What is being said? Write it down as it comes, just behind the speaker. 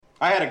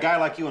I had a guy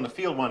like you in the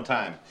field one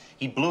time.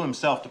 He blew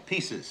himself to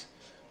pieces,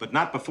 but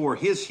not before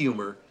his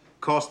humor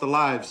cost the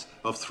lives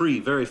of 3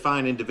 very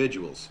fine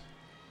individuals.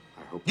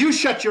 I hope you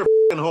shut your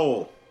f***ing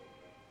hole.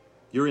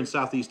 You're in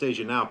Southeast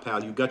Asia now,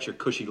 pal. You got your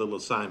cushy little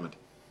assignment.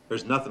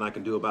 There's nothing I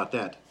can do about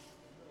that.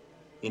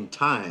 In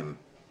time,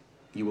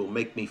 you will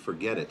make me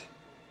forget it.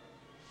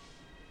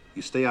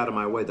 You stay out of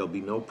my way, there'll be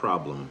no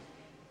problem.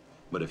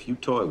 But if you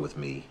toy with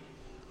me,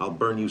 I'll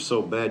burn you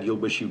so bad you'll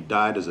wish you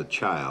died as a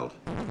child.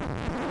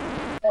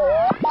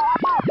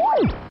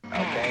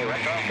 Okay,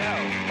 retro go.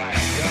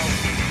 Let's go.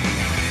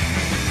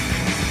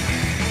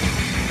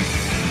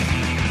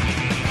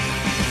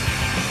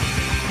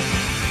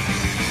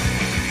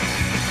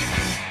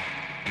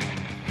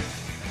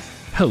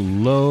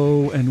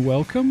 Hello and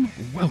welcome.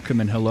 Welcome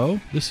and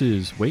hello. This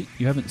is Wait,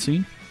 You Haven't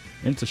Seen?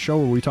 And it's a show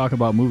where we talk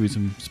about movies,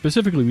 and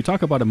specifically we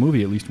talk about a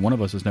movie at least one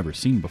of us has never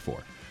seen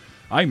before.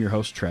 I'm your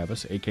host,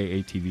 Travis,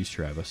 aka TV's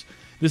Travis.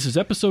 This is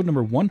episode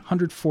number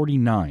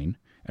 149,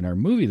 and our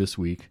movie this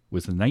week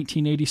was the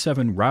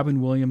 1987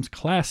 Robin Williams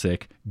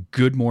classic,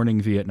 Good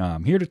Morning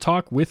Vietnam. Here to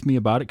talk with me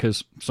about it,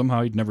 because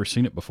somehow he'd never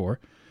seen it before,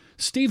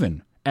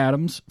 Steven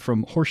Adams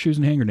from Horseshoes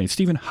and Hand Grenades.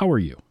 Steven, how are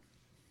you?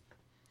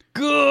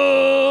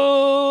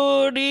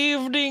 Good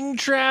evening,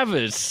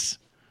 Travis.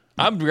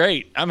 I'm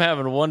great. I'm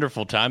having a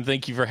wonderful time.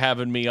 Thank you for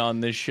having me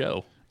on this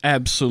show.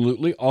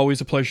 Absolutely.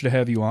 Always a pleasure to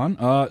have you on.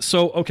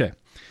 Okay.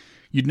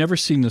 You'd never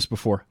seen this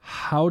before.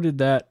 How did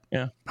that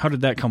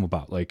come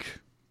about? Like,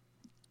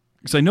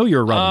 because I know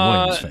you're a Robin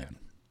Williams fan.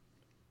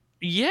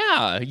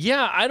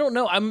 Yeah. I don't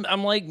know.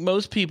 I'm like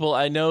most people.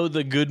 I know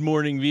the Good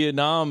Morning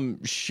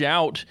Vietnam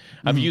shout.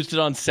 I've used it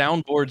on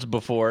soundboards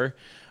before.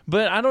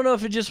 But I don't know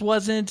if it just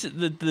wasn't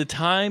the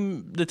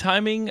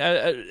timing.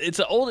 It's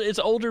an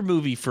older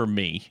movie for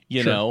me,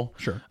 you know.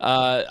 Sure.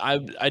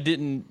 I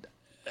didn't.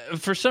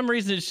 For some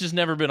reason, it's just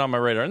never been on my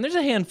radar. And there's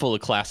a handful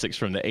of classics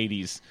from the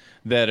 80s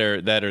that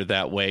are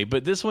that way.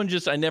 But this one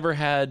I never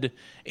had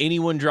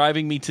anyone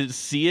driving me to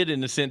see it, in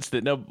the sense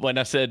that when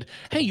I said,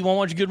 hey, you want to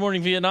watch Good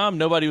Morning Vietnam?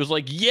 Nobody was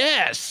like,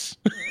 yes.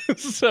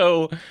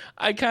 So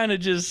I kind of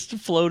just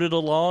floated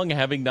along,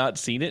 having not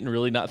seen it and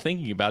really not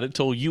thinking about it,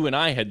 till you and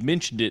I had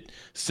mentioned it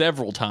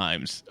several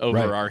times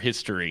over our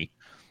history.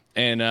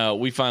 And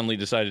we finally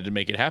decided to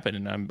make it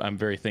happen. And I'm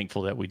very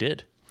thankful that we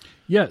did.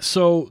 Yeah,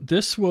 so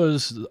this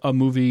is a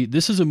movie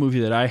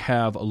that I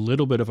have a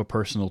little bit of a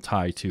personal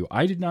tie to.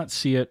 I did not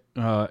see it,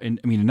 in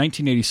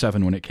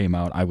 1987 when it came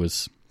out, I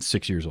was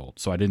 6 years old,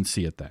 so I didn't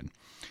see it then.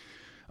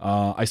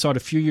 I saw it a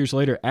few years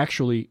later,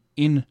 actually,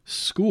 in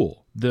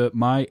school.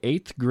 My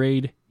 8th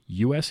grade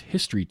U.S.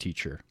 history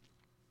teacher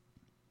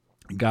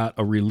got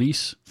a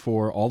release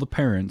for all the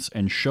parents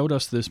and showed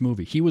us this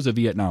movie. He was a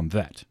Vietnam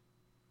vet.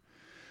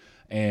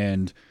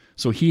 And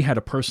so he had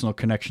a personal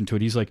connection to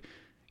it. He's like,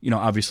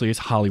 obviously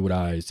it's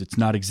Hollywoodized. It's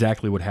not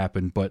exactly what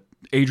happened, but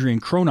Adrian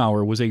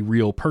Cronauer was a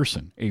real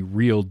person, a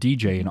real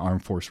DJ in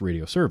Armed Force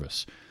Radio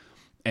Service.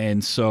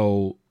 And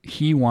so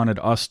he wanted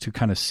us to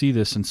kind of see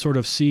this and sort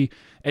of see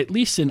at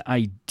least an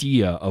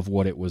idea of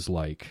what it was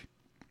like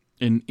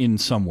in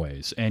some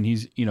ways. And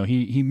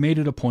he made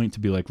it a point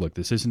to be like, look,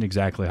 this isn't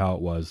exactly how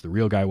it was. The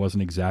real guy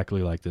wasn't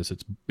exactly like this.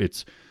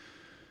 It's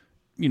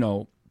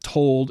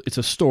told, it's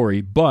a story,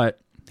 but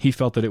he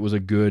felt that it was a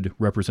good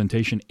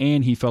representation,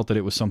 and he felt that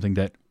it was something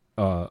that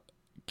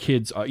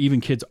kids,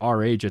 even kids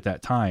our age at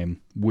that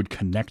time, would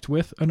connect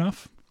with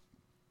enough.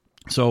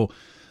 So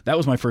that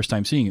was my first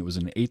time seeing it. It was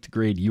an 8th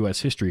grade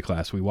U.S. history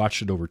class. We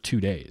watched it over 2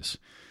 days.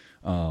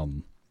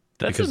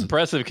 That's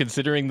impressive,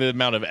 considering the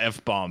amount of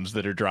F-bombs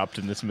that are dropped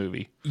in this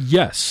movie.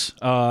 Yes,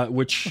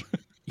 which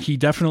he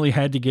definitely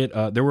had to get.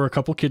 There were a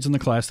couple kids in the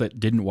class that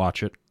didn't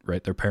watch it,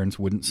 right? Their parents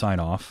wouldn't sign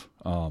off.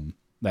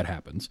 That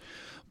happens.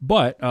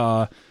 But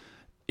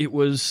it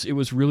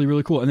was really,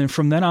 really cool. And then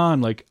from then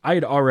on, like I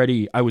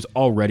was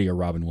already a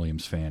Robin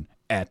Williams fan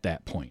at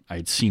that point. I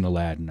had seen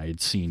Aladdin. I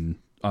had seen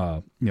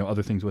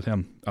other things with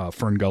him.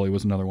 Fern Gully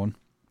was another one.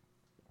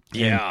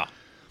 Yeah.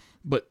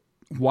 But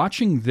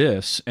watching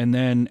this, and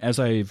then as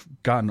I've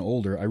gotten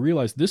older, I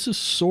realized this is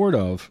sort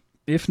of,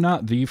 if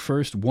not the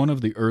first, one of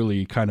the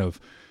early kind of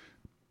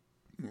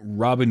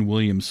Robin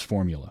Williams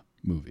formula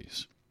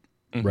movies,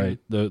 right?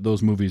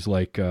 Those movies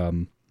like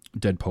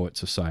Dead Poet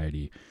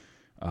Society,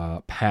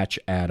 Patch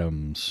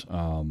Adams,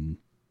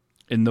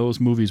 in those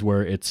movies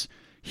where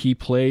he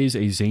plays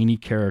a zany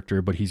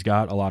character, but he's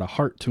got a lot of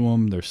heart to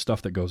him. There's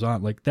stuff that goes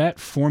on, like that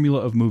formula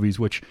of movies,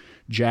 which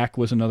Jack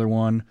was another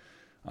one.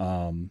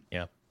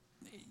 Yeah.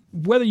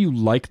 Whether you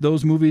like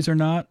those movies or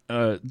not,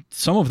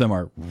 some of them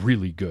are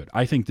really good.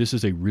 I think this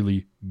is a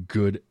really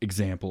good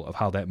example of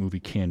how that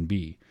movie can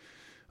be.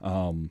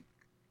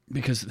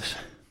 Because,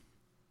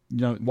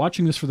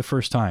 watching this for the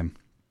first time,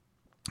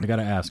 I got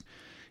to ask,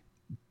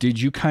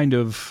 did you kind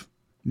of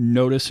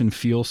notice and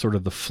feel sort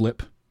of the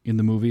flip in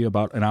the movie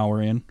about an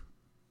hour in?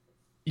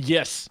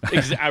 Yes,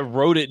 I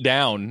wrote it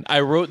down.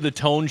 I wrote the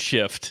tone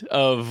shift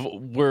of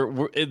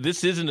where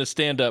this isn't a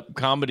stand-up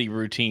comedy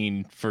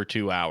routine for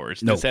 2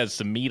 hours. No. This has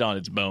some meat on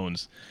its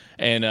bones.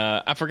 And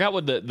I forgot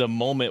what the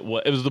moment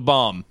was. It was the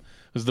bomb.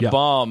 Because The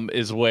Bomb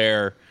is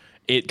where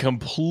it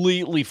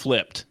completely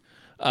flipped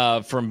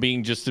from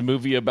being just a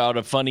movie about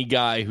a funny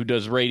guy who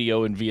does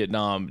radio in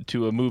Vietnam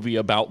to a movie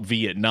about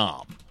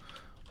Vietnam.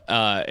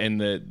 And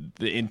the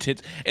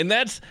intense, and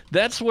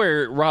that's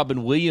where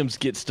Robin Williams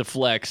gets to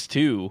flex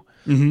too,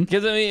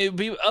 because I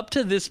mean, up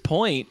to this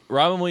point,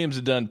 Robin Williams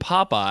had done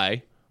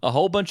Popeye, a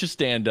whole bunch of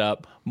stand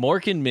up,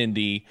 Mork and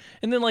Mindy,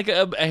 and then like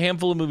a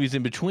handful of movies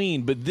in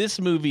between. But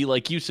this movie,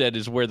 like you said,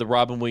 is where the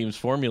Robin Williams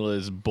formula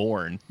is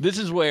born. This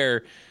is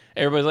where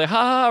everybody's like, "Ha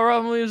ha,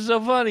 Robin Williams is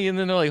so funny," and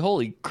then they're like,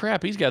 "Holy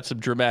crap, he's got some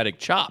dramatic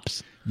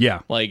chops."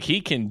 Yeah, like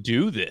he can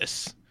do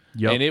this.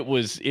 Yep. And it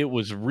was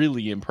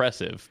really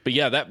impressive. But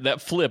yeah,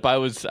 that flip, I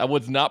was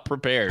not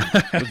prepared.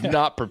 I was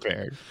not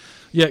prepared.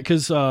 Yeah,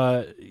 because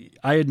I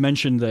had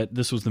mentioned that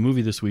this was the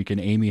movie this week, and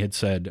Amy had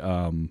said,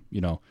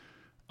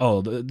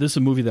 this is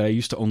a movie that I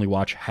used to only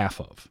watch half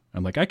of.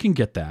 I'm like, I can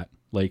get that.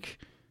 Like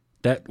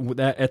that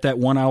at that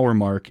 1 hour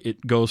mark,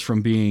 it goes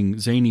from being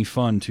zany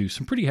fun to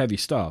some pretty heavy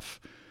stuff,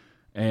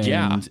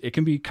 and it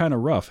can be kind of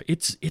rough.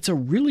 It's a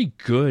really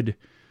good.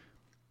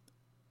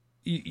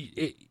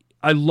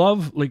 I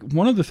love, like,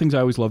 one of the things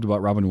I always loved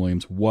about Robin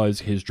Williams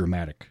was his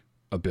dramatic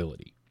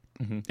ability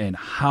and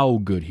how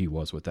good he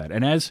was with that.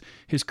 And as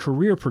his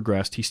career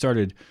progressed, he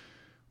started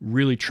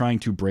really trying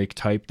to break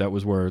type. That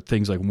was where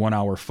things like 1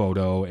 Hour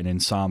Photo and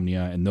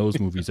Insomnia and those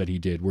movies that he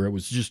did, where it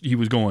was just, he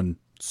was going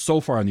so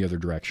far in the other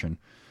direction.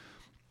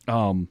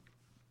 That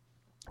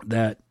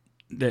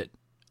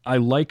I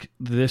like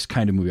this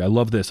kind of movie. I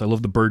love this. I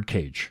love The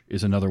Birdcage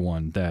is another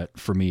one that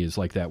for me is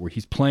like that, where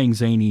he's playing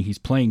zany, he's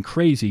playing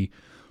crazy,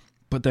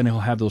 but then he'll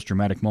have those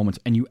dramatic moments,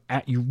 and you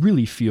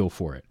really feel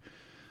for it.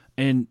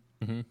 And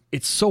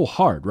it's so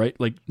hard, right?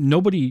 Like,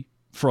 nobody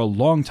for a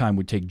long time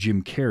would take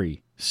Jim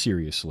Carrey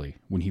seriously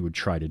when he would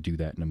try to do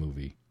that in a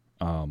movie.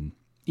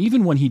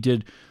 Even when he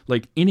did,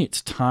 like, in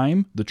its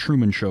time, The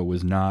Truman Show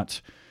was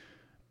not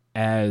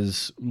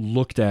as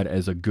looked at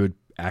as a good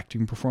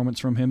acting performance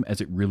from him as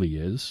it really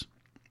is.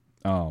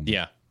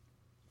 Yeah.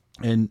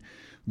 And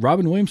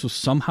Robin Williams was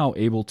somehow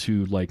able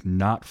to, like,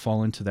 not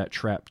fall into that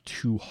trap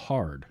too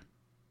hard.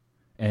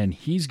 And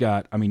he's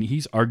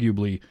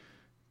arguably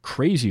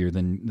crazier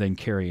than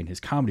Carrey in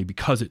his comedy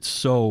because it's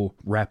so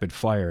rapid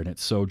fire and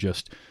it's so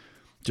just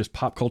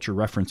pop culture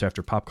reference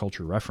after pop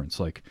culture reference.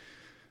 Like,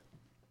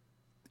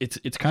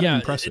 it's kind of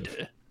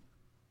impressive.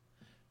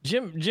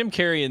 Jim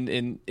Carrey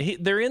and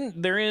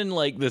they're in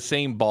like the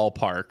same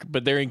ballpark,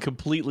 but they're in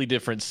completely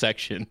different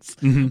sections.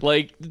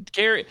 Like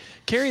Carrey,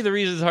 the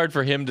reason it's hard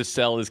for him to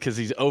sell is because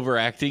he's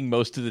overacting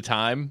most of the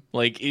time.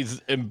 Like, he's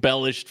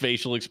embellished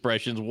facial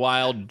expressions,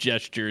 wild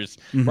gestures.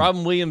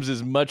 Robin Williams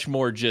is much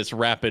more just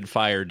rapid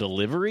fire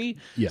delivery.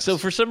 Yes. So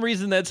for some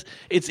reason,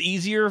 it's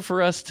easier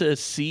for us to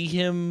see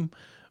him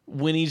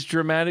when he's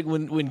dramatic.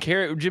 When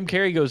Jim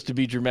Carrey goes to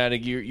be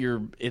dramatic,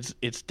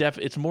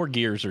 it's more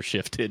gears are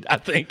shifted. I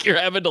think you're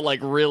having to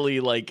like really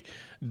like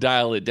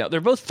dial it down.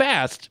 They're both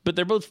fast, but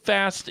they're both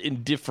fast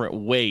in different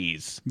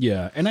ways.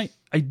 Yeah, and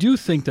I do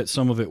think that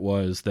some of it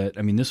was that,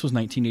 I mean, this was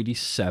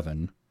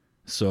 1987,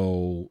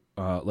 so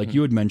like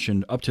you had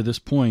mentioned, up to this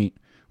point,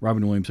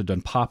 Robin Williams had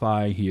done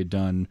Popeye. He had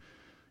done,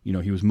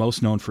 he was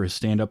most known for his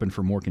stand-up and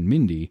for Mork and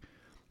Mindy,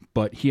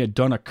 but he had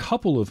done a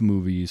couple of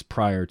movies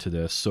prior to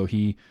this,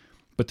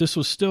 but this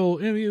was still,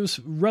 it was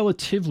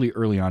relatively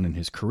early on in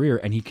his career,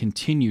 and he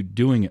continued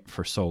doing it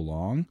for so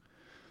long.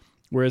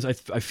 Whereas I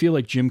feel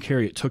like Jim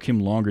Carrey, it took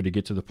him longer to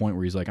get to the point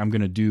where he's like, I'm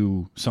going to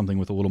do something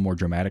with a little more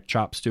dramatic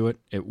chops to it.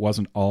 It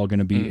wasn't all going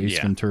to be Ace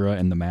Ventura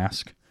and The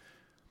Mask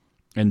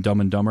and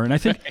Dumb and Dumber. And I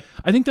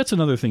think that's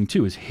another thing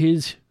too, is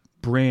his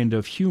brand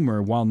of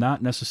humor, while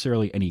not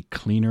necessarily any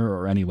cleaner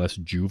or any less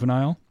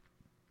juvenile,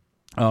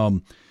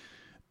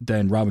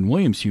 than Robin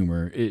Williams'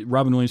 humor.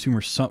 Robin Williams'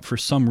 humor, for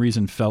some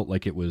reason, felt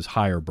like it was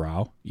higher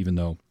brow, even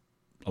though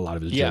a lot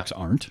of his jokes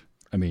aren't.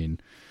 I mean,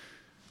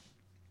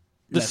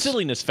 the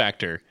silliness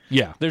factor.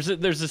 Yeah, there's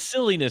a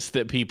silliness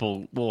that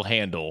people will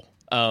handle.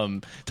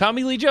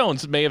 Tommy Lee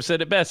Jones may have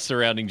said it best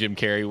surrounding Jim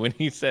Carrey when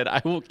he said, "I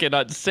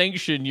cannot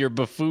sanction your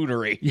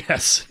buffoonery."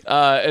 Yes,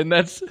 and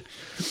that's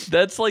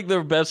like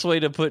the best way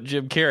to put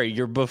Jim Carrey.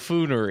 Your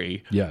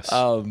buffoonery. Yes.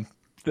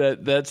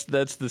 That's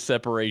the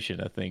separation.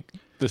 I think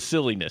the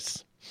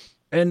silliness.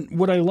 And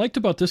what I liked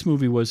about this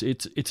movie was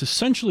it's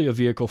essentially a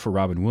vehicle for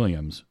Robin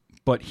Williams,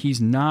 but he's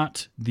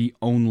not the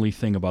only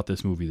thing about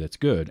this movie that's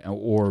good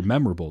or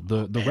memorable.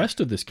 The rest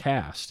of this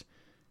cast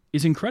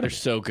is incredible. They're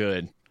so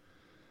good.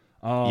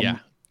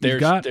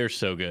 They're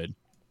so good.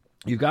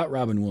 You got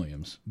Robin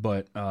Williams,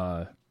 but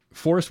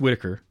Forrest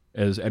Whitaker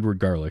as Edward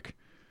Garlick,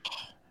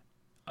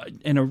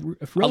 and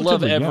I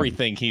love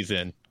everything he's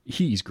in.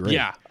 He's great.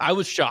 Yeah, I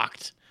was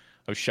shocked.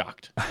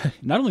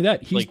 Not only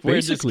that, he's like,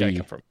 where'd this guy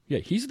come from? Yeah,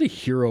 he's the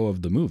hero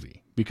of the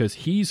movie because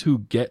he's who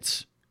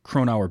gets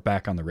Cronauer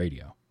back on the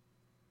radio.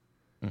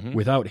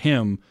 Without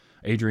him,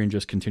 Adrian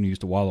just continues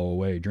to wallow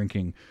away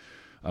drinking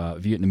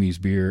Vietnamese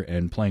beer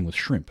and playing with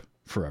shrimp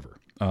forever.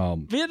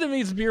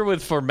 Vietnamese beer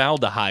with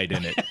formaldehyde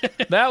in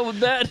it.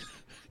 that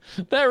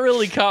That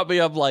really caught me.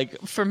 I'm like,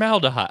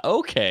 formaldehyde.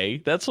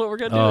 Okay, that's what we're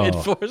gonna do. And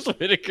Oh. Forrest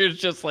Whitaker's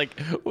just like,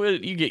 well,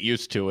 you get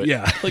used to it.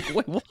 Yeah. Like,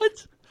 wait,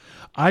 what?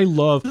 I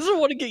love This is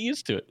want to get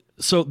used to it.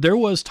 so there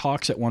was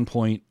talks at one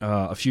point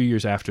a few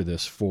years after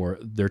this for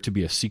there to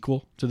be a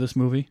sequel to this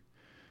movie,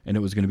 and it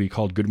was going to be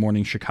called Good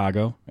Morning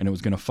Chicago, and it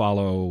was going to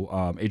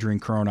follow Adrian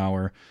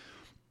Cronauer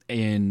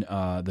in the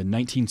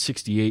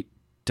 1968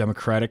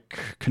 Democratic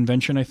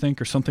Convention, I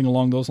think, or something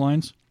along those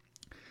lines.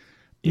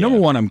 Number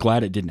one, I'm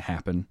glad it didn't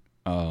happen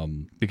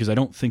because I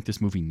don't think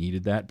this movie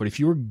needed that. But if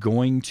you were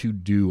going to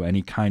do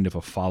any kind of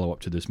a follow-up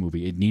to this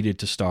movie, it needed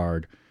to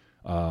star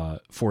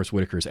Forrest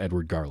Whitaker's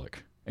Edward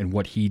Garlick and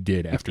what he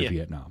did after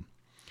Vietnam.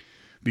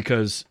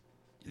 Because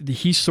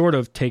he sort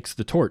of takes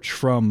the torch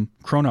from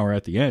Cronauer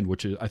at the end,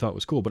 which I thought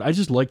was cool. But I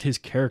just liked his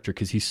character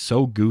because he's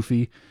so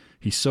goofy.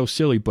 He's so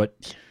silly. But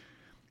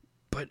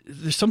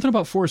there's something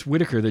about Forrest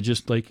Whitaker that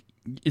just like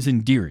is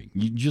endearing.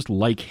 You just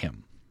like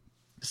him.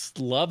 Just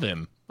love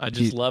him. I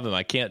just love him.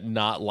 I can't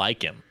not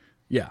like him.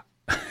 Yeah.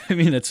 I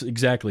mean, that's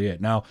exactly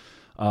it. Now,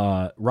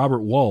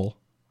 Robert Wuhl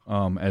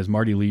as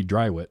Marty Lee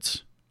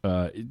Drywitz,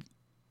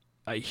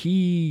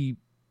 he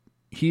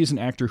is an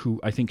actor who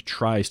I think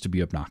tries to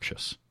be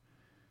obnoxious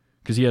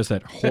because he has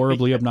that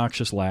horribly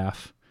obnoxious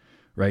laugh,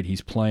 right?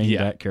 He's playing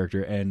that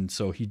character, and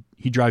so he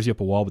drives you up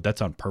a wall, but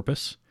that's on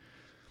purpose,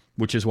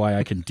 which is why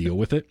I can deal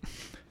with it.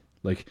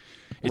 Like,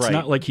 it's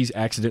not like he's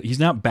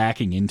not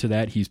backing into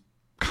that. He's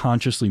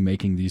consciously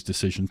making these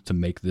decisions to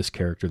make this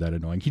character that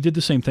annoying. He did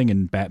the same thing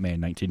in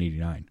Batman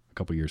 1989, a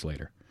couple years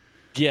later.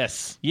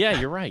 Yes. Yeah,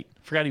 you're right.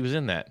 Forgot he was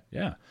in that.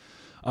 Yeah.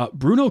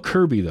 Bruno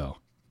Kirby, though,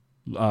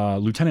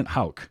 Lieutenant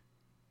Houck,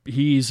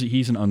 he's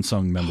an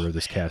unsung member of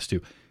this cast,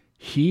 too.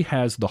 He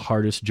has the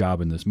hardest job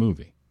in this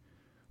movie,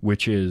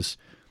 which is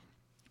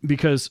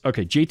because,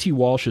 okay, J.T.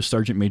 Walsh is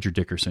Sergeant Major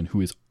Dickerson,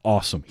 who is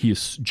awesome.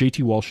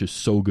 J.T. Walsh is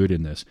so good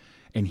in this,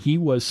 and he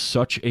was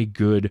such a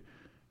good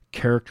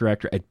character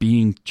actor at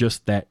being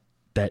just that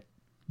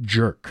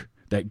jerk,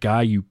 that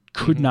guy you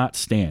could not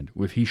stand.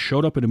 If he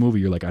showed up in a movie,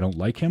 you're like, I don't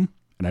like him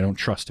and I don't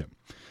trust him.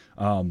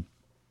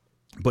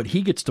 But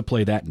he gets to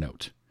play that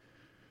note,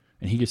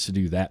 and he gets to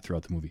do that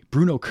throughout the movie.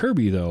 Bruno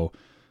Kirby, though,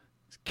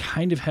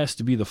 kind of has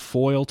to be the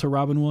foil to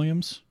Robin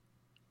Williams,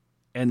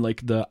 and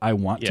like the I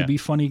want to be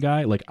funny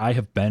guy. Like I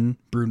have been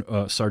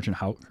Sergeant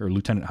Houck or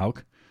Lieutenant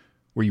Houck,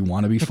 where you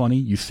want to be funny,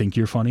 you think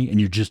you're funny, and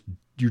you're just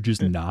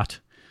not.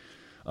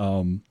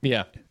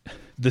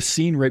 The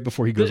scene right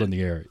before he goes on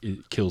the air,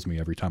 it kills me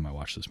every time I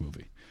watch this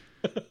movie.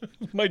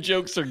 My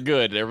jokes are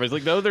good. Everybody's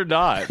like, no, they're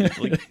not. It's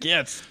like,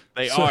 yes,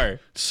 they are.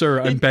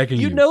 Sir, I'm begging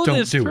you. You know don't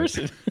this do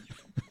person. it.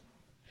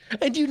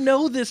 And you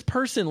know this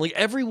person. Like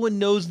everyone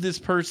knows this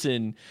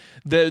person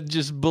that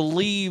just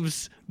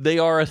believes they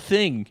are a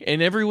thing.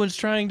 And everyone's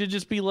trying to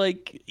just be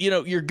like,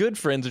 your good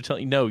friends are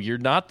telling you, no, you're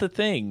not the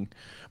thing.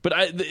 But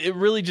it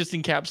really just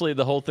encapsulated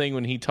the whole thing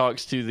when he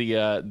talks to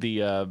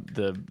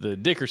the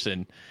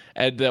Dickerson.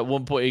 At that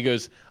one point, he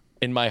goes,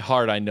 "In my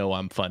heart, I know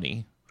I'm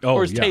funny." Oh,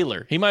 or it's yeah.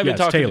 Taylor. He might have been it's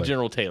talking Taylor. to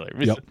General Taylor.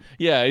 Yep.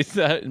 Yeah, it's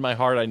in my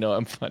heart, I know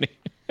I'm funny.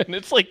 And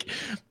it's like,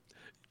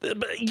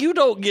 you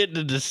don't get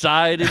to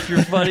decide if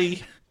you're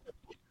funny.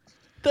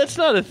 That's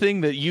not a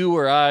thing that you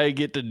or I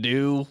get to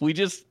do. We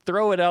just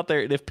throw it out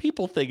there, and if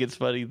people think it's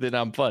funny, then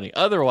I'm funny.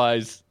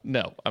 Otherwise,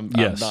 no, I'm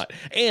not.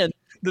 And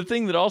the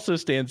thing that also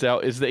stands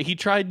out is that he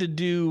tried to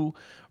do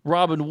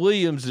Robin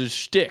Williams'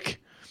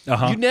 shtick.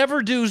 You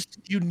never do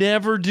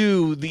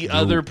the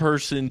other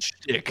person's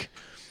shtick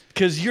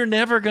because you're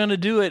never gonna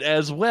do it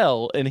as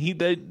well.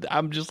 And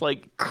I'm just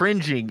like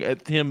cringing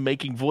at him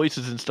making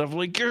voices and stuff.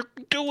 Like, you're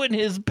doing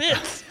his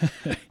bits.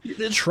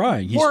 He's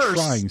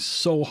trying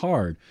so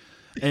hard.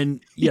 And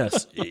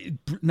yes,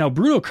 now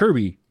Bruno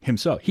Kirby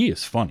himself, he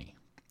is funny.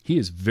 He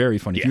is very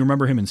funny. If you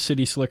remember him in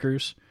City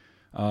Slickers,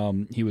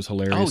 he was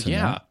hilarious. Oh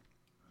yeah.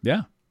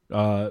 Yeah.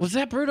 Was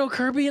that Bruno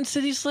Kirby in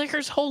City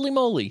Slickers? Holy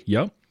moly.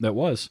 Yep, that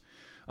was.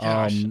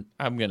 Gosh,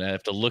 I'm going to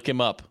have to look him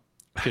up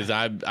because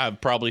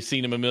I've probably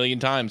seen him a million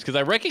times because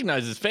I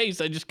recognize his face.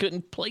 I just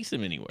couldn't place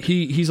him anywhere.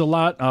 He's a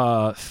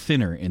lot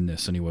thinner in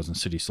this than he was in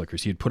City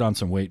Slickers. He had put on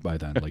some weight by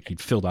then. Like he'd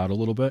filled out a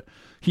little bit.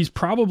 He's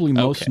probably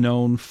most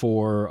known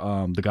for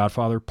The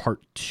Godfather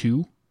Part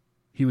 2.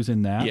 He was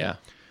in that. Yeah.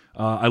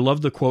 I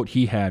love the quote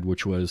he had,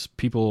 which was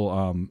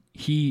people,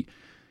 he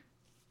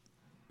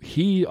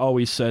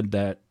always said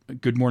that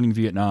Good Morning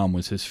Vietnam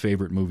was his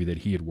favorite movie that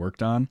he had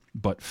worked on,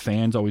 but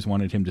fans always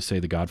wanted him to say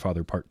The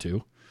Godfather Part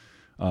 2.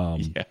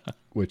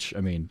 Which,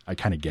 I mean, I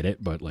kind of get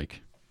it, but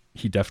like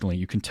he definitely,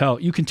 you can tell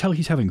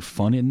he's having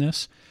fun in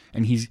this,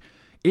 and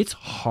it's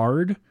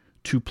hard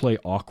to play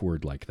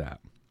awkward like that.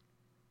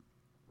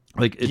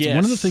 Like it's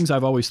one of the things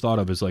I've always thought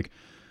of is like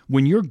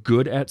when you're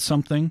good at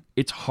something,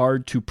 it's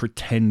hard to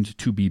pretend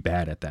to be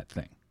bad at that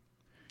thing.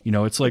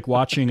 It's like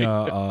watching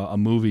a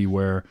movie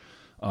where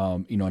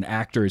an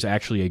actor is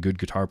actually a good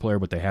guitar player,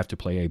 but they have to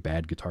play a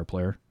bad guitar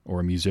player, or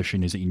a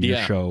musician is in your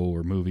show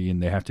or movie,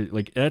 and they have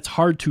to that's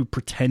hard to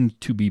pretend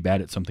to be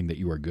bad at something that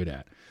you are good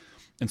at.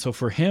 And so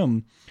for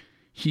him,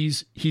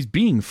 he's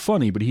being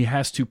funny, but he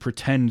has to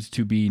pretend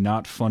to be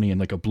not funny and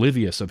like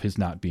oblivious of his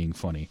not being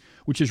funny,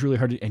 which is really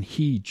hard. And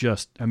he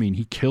just, I mean,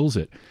 he kills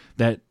it.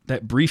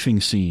 That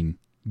briefing scene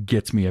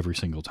gets me every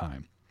single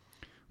time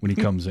when he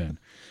comes in,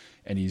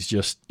 and he's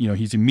just, you know,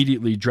 he's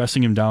immediately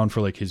dressing him down for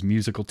like his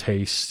musical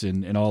tastes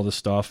and all the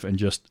stuff, and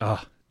just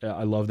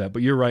I love that.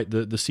 But you're right,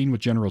 the scene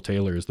with General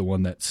Taylor is the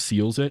one that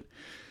seals it,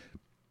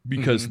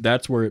 because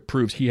that's where it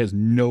proves he has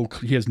no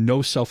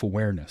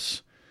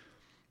self-awareness.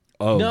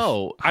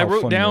 No, I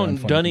wrote down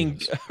Dunning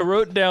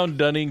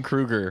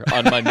Kruger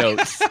on my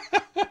notes.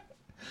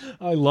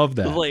 I love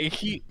that. Like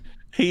he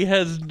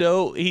has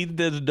no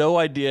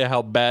idea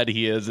how bad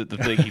he is at the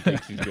thing he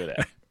thinks he's good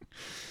at.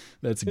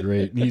 That's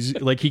great. And he's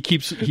like,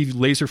 he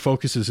laser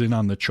focuses in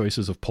on the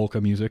choices of polka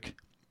music,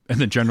 and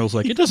the general's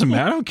like, it doesn't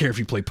matter. I don't care if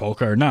you play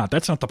polka or not.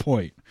 That's not the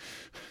point.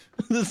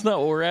 That's not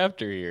what we're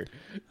after here.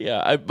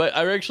 Yeah, but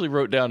I actually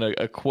wrote down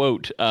a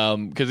quote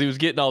because he was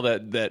getting all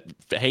that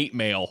hate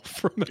mail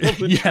from the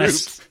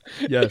troops.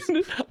 Yes.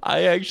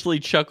 I actually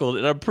chuckled,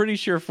 and I'm pretty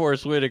sure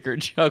Forrest Whitaker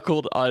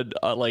chuckled on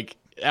like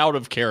out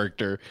of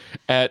character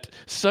at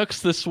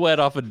 "sucks the sweat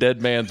off a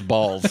dead man's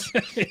balls."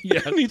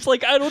 Yeah, and he's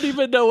like, I don't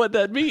even know what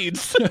that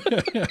means.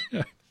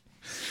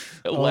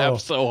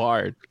 Laughed so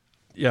hard.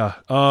 Yeah.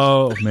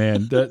 Oh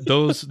man,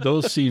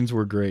 those scenes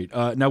were great.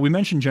 Now we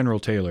mentioned General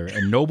Taylor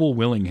and Noble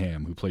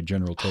Willingham, who played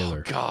General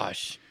Taylor. Oh,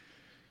 gosh,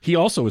 he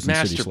also was in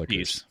City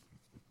Slickers.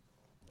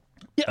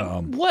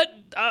 Yeah. What?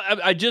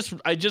 I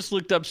just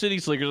looked up City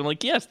Slickers. I'm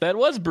like, yes, that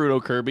was Bruno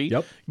Kirby.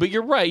 Yep. But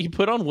you're right. He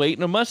put on weight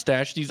and a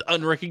mustache. He's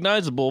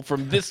unrecognizable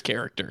from this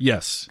character.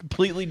 Yes.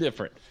 Completely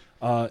different.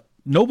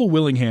 Noble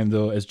Willingham,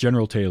 though, as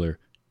General Taylor,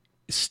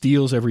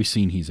 steals every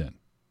scene he's in.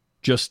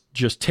 Just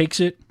takes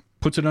it,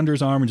 puts it under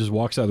his arm, and just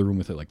walks out of the room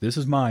with it. Like, this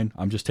is mine.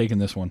 I'm just taking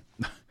this one.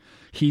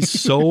 He's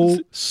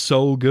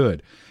so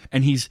good.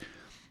 And he's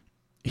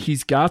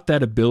got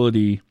that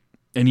ability,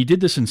 and he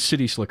did this in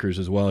City Slickers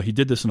as well. He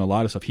did this in a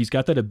lot of stuff. He's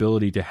got that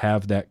ability to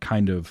have that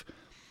kind of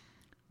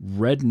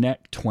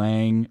redneck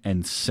twang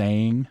and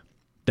saying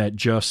that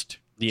just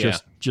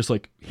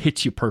like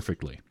hits you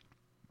perfectly.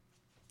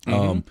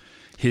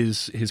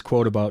 His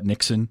quote about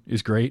Nixon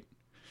is great,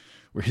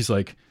 where he's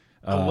like,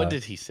 what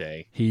did he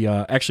say? He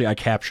actually, I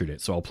captured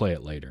it, so I'll play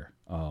it later.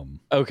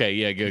 Okay,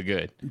 yeah,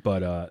 good.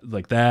 But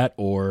like that,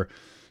 or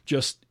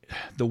just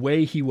the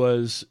way he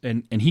was,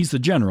 and he's the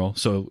general,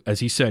 so as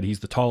he said, he's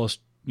the tallest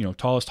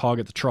hog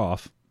at the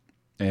trough,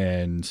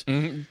 and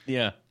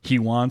he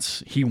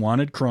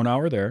wanted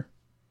Cronauer there,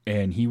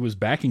 and he was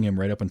backing him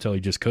right up until he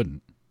just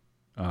couldn't.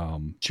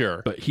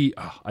 Sure, but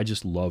I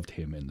just loved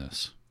him in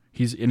this.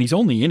 He's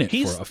only in it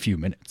for a few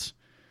minutes.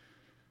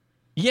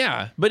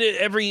 Yeah, but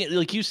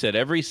like you said,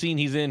 every scene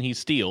he's in, he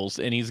steals,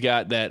 and he's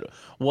got that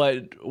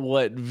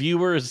what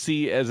viewers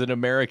see as an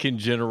American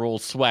general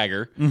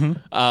swagger.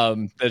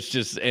 That's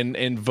just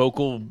and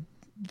vocal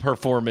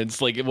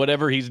performance, like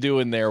whatever he's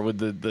doing there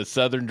with the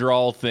Southern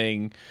drawl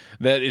thing.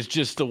 That is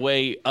just the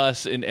way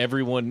us and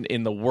everyone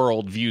in the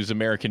world views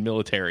American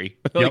military.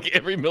 Like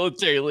every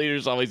military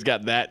leader's always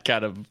got that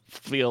kind of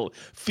feel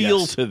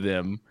to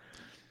them.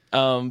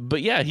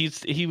 But yeah,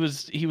 he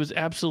was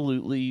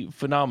absolutely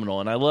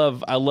phenomenal, and I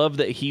love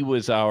that he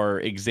was our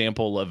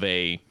example of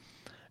a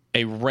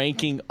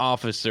ranking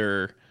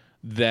officer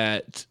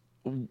that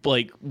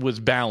like was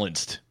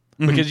balanced,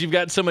 because you've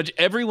got so much.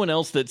 Everyone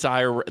else that's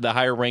the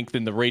higher rank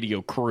than the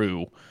radio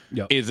crew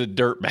is a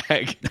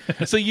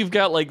dirtbag. So you've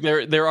got like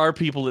there are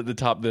people at the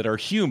top that are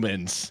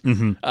humans,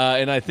 and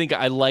I think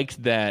I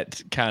liked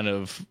that kind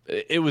of.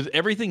 It was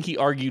everything he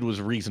argued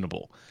was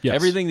reasonable. Yes.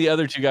 Everything the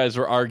other two guys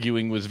were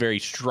arguing was very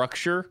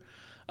structure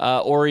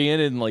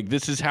oriented, and like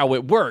this is how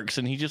it works,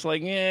 and he's just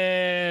like,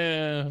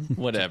 yeah,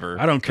 whatever.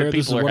 I don't care.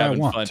 This is what I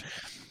want. Fun.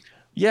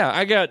 Yeah,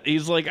 I got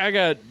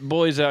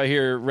boys out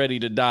here ready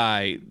to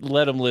die.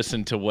 Let them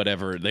listen to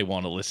whatever they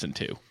want to listen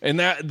to. And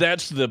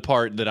that's the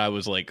part that I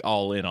was like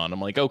all in on. I'm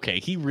like, okay,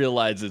 he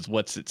realizes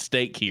what's at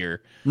stake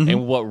here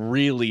and what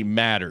really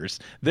matters.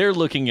 They're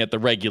looking at the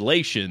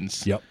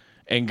regulations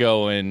and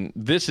going,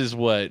 this is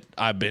what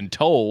I've been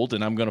told,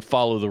 and I'm going to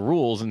follow the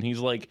rules. And he's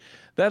like,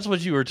 that's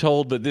what you were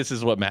told, but this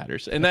is what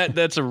matters. And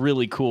that's a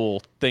really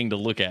cool thing to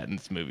look at in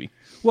this movie.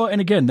 Well,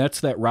 and again, that's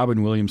that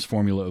Robin Williams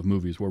formula of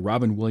movies, where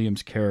Robin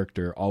Williams'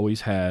 character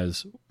always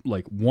has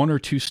like one or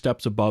two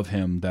steps above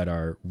him that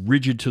are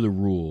rigid to the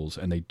rules,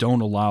 and they don't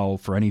allow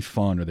for any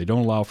fun, or they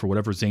don't allow for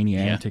whatever zany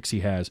antics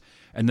he has.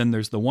 And then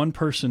there's the one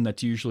person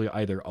that's usually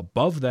either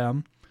above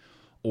them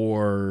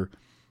or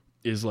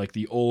is like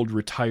the old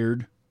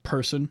retired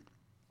person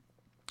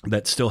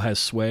that still has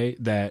sway,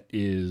 that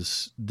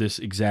is this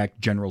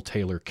exact General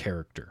Taylor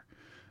character.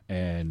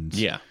 And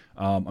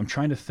I'm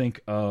trying to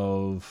think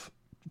of...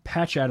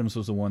 Patch Adams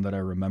was the one that I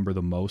remember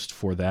the most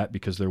for that,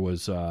 because there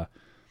was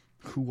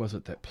who was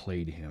it that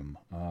played him?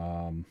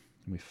 Let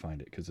me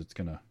find it, because it's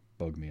gonna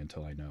bug me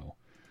until I know.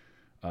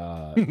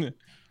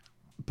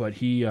 But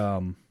he,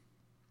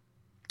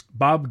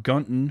 Bob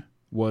Gunton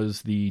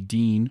was the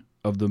dean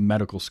of the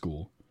medical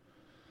school,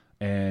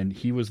 and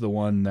he was the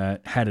one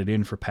that had it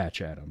in for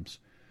Patch Adams.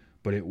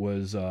 but it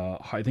was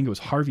I think it was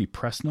Harvey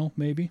Presnell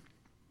maybe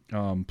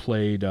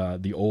played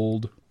the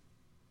old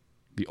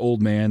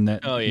man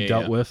that he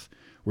dealt with,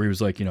 where he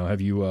was like, have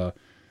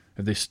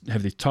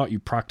they taught you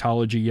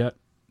proctology yet?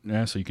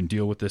 Yeah, so you can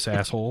deal with this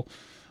asshole.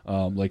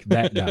 Like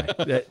that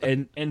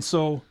guy. And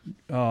so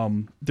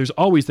there's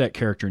always that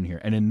character in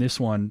here. And in this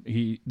one,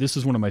 this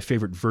is one of my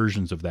favorite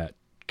versions of that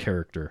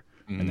character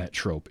and that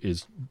trope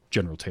is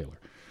General Taylor,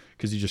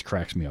 because he just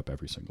cracks me up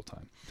every single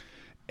time.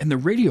 And the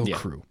radio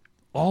crew,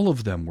 all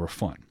of them were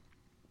fun.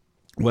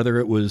 Whether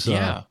it was,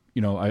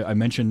 I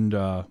mentioned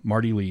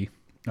Marty Lee.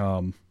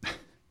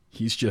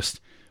 He's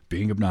just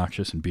being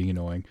obnoxious and being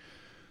annoying.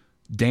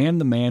 Dan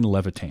the Man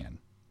Levitan.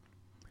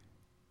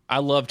 I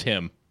loved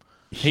him.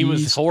 He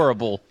was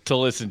horrible to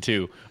listen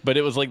to, but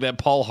it was like that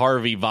Paul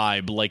Harvey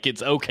vibe. Like,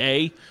 it's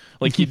okay.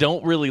 Like, you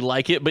don't really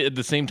like it, but at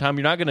the same time,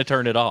 you're not going to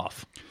turn it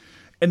off.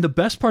 And the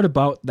best part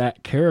about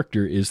that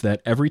character is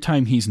that every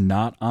time he's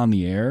not on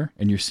the air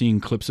and you're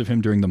seeing clips of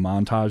him during the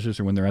montages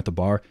or when they're at the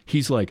bar,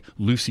 he's like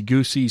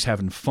loosey-goosey, he's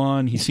having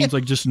fun. He seems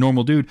like just a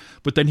normal dude.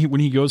 But then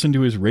when he goes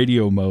into his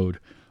radio mode,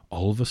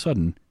 all of a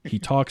sudden, he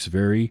talks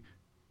very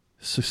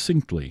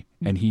succinctly,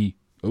 and he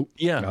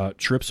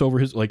trips over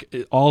his,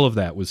 all of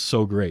that was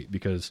so great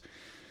because,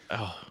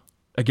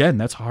 again,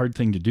 that's a hard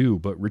thing to do,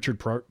 but Richard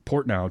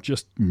Portnow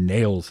just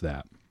nails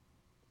that.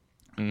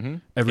 Mm-hmm.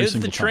 Every it's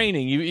single the time.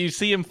 training. You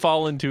see him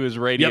fall into his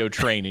radio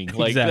training.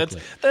 Like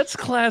Exactly. that's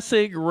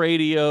classic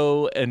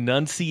radio.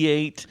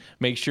 Enunciate.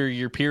 Make sure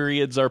your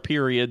periods are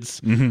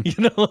periods.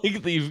 Mm-hmm.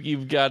 Like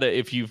you've got to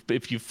if you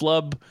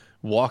flub,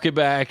 walk it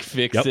back,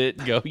 fix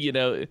it, go.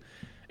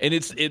 And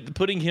it's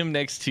putting him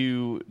next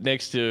to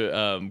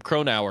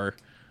Cronauer.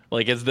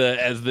 Like as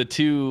the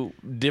two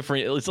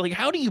different, it's like,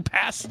 how do you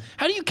pass?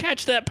 How do you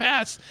catch that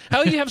pass?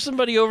 How do you have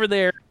somebody over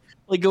there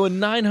like going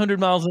 900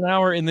 miles an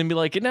hour and then be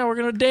like, and now we're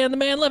gonna Dan the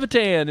Man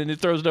Levitan, and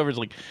it throws it over. It's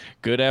like,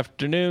 good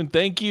afternoon,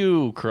 thank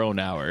you,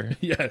 Cronauer.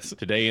 Yes.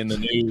 Today in the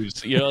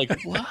news. You're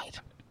like,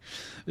 what?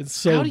 It's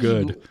so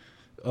good.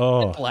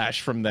 Flash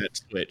from that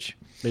switch.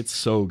 It's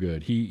so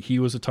good. He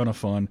was a ton of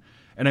fun.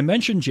 And I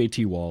mentioned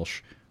JT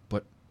Walsh.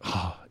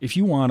 If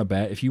you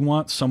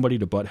want somebody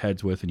to butt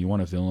heads with and you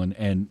want a villain,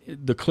 and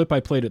the clip I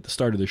played at the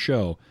start of the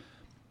show,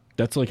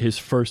 that's like his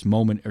first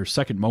moment or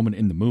second moment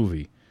in the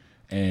movie,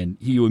 and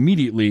you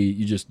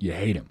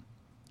hate him,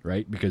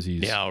 right? Because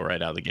he's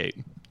right out of the gate.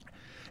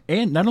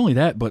 And not only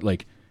that, but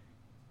like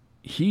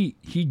he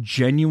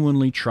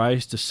genuinely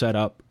tries to set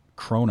up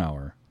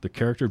Cronauer. The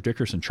character of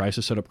Dickerson tries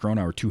to set up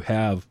Cronauer to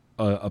have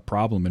a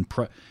problem, and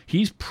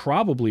he's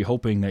probably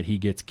hoping that he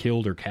gets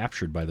killed or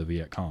captured by the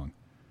Viet Cong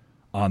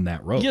on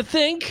that road. You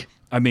think?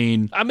 I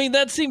mean,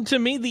 that seemed to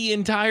me the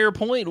entire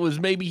point was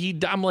maybe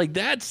I'm like,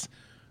 that's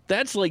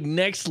like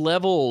next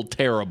level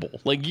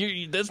terrible. Like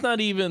that's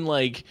not even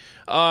like,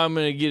 I'm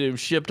gonna get him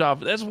shipped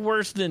off. That's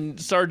worse than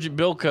Sergeant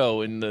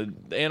Bilko and the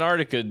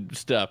Antarctica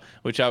stuff,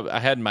 which I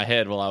had in my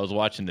head while I was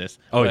watching this.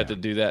 I had to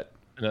do that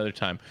another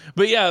time.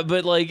 But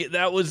like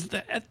that was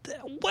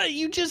what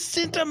you just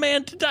sent a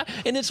man to die,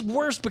 and it's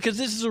worse because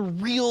this is a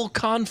real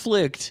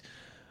conflict.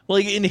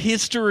 Like in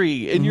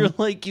history, and you're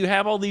like, you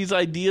have all these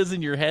ideas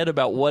in your head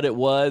about what it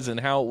was and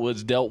how it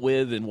was dealt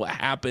with and what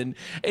happened,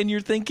 and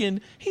you're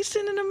thinking he's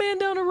sending a man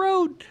down a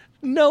road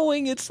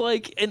knowing it's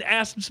like, and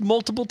asks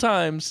multiple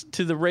times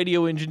to the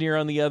radio engineer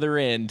on the other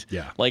end,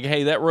 like,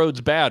 hey, that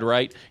road's bad,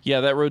 right?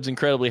 Yeah, that road's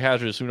incredibly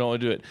hazardous. We don't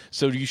want to do it.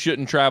 So you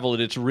shouldn't travel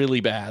it. It's really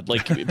bad.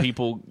 Like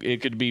people,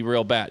 it could be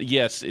real bad.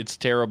 Yes, it's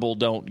terrible.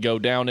 Don't go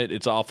down it.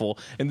 It's awful.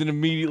 And then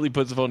immediately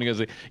puts the phone and goes,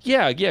 like,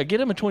 yeah,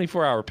 get him a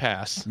 24-hour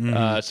pass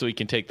so he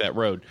can take that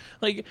road.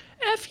 Like,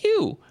 F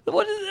you.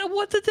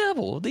 What the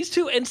devil? These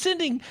two, and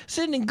sending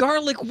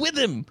Garlic with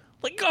him.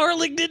 Like,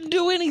 Garlic didn't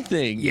do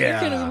anything.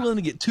 Yeah. You're going to be willing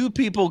to get two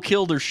people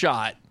killed or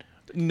shot.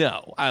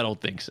 No, I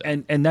don't think so.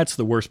 And that's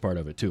the worst part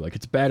of it, too. Like,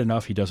 it's bad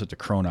enough he does it to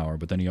Cronauer,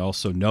 but then he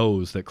also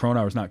knows that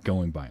Cronauer's not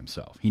going by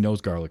himself. He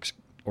knows Garlic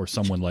or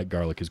someone like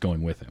Garlic is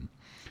going with him,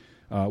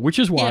 which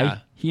is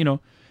why,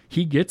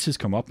 he gets his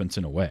comeuppance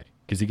in a way,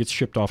 because he gets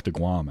shipped off to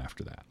Guam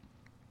after that.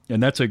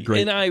 And that's a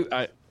great...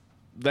 And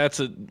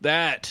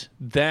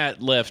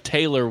that left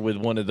Taylor with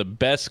one of the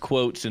best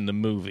quotes in the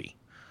movie.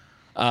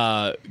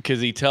 Because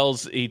he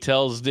tells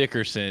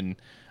Dickerson,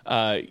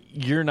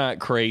 you're not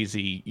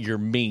crazy, you're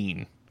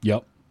mean.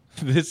 Yep.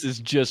 This is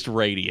just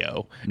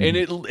radio. And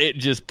it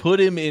just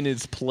put him in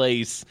his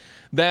place.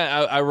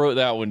 That I wrote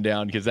that one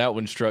down because that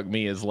one struck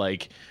me as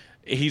like,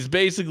 he's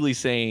basically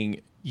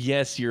saying,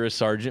 yes, you're a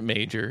sergeant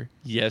major.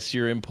 Yes,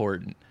 you're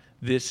important.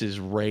 This is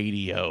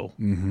radio.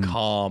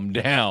 Calm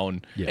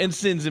down. Yeah. And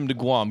sends him to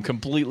Guam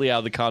completely out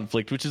of the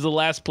conflict, which is the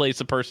last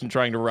place a person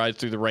trying to rise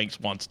through the ranks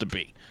wants to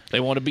be. They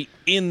want to be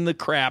in the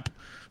crap,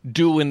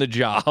 doing the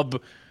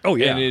job. Oh,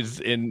 yeah.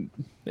 And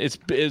it's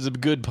a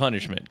good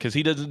punishment because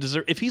he doesn't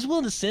deserve. If he's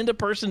willing to send a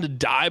person to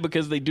die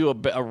because they do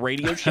a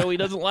radio show he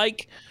doesn't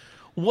like,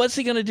 what's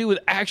he going to do with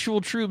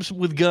actual troops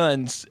with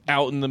guns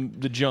out in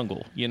the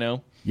jungle,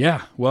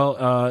 Yeah,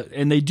 well,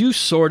 and they do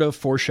sort of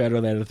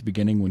foreshadow that at the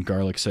beginning when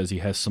Garlic says he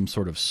has some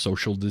sort of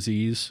social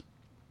disease.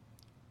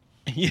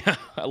 Yeah,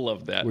 I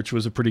love that. which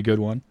was a pretty good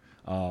one.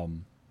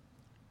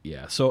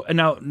 Yeah. So and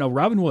now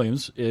Robin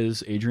Williams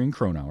is Adrian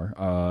Cronauer,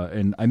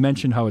 and I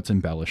mentioned how it's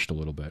embellished a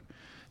little bit.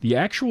 The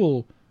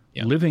actual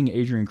living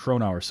Adrian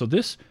Cronauer. So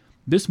this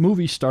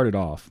movie started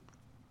off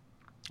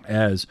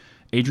as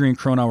Adrian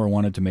Cronauer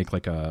wanted to make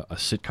like a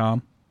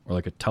sitcom or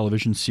like a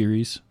television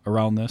series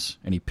around this,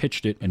 and he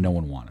pitched it, and no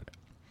one wanted it.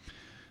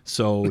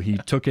 So he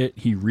took it,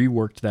 he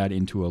reworked that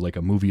into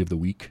a movie of the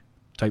week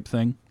type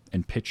thing,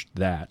 and pitched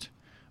that.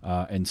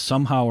 And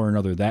somehow or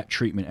another, that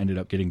treatment ended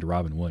up getting to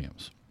Robin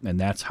Williams. And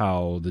that's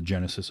how the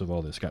genesis of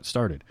all this got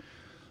started.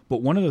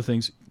 But one of the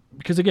things,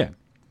 because again,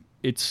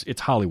 it's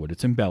Hollywood,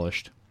 it's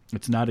embellished.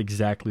 It's not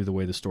exactly the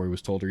way the story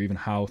was told or even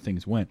how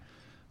things went.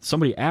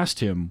 Somebody asked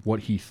him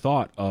what he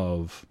thought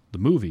of the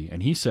movie,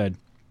 and he said,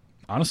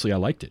 honestly, I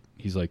liked it.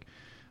 He's like,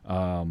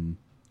 I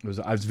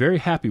was very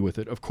happy with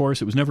it. Of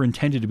course, it was never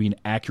intended to be an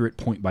accurate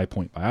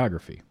point-by-point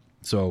biography.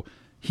 So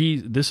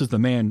this is the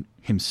man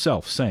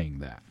himself saying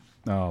that.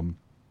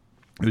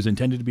 It was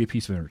intended to be a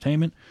piece of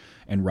entertainment,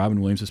 and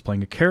Robin Williams is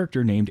playing a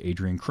character named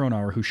Adrian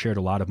Cronauer who shared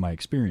a lot of my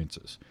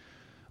experiences.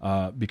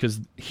 Because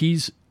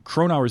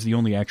Cronauer is the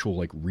only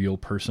actual real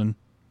person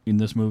in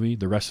this movie.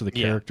 The rest of the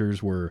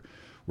characters were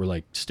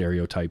like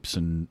stereotypes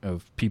and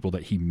of people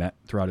that he met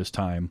throughout his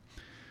time.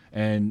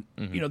 And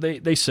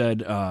they said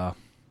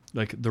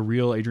the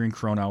real Adrian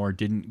Cronauer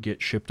didn't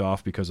get shipped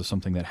off because of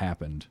something that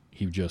happened.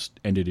 He just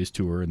ended his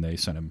tour and they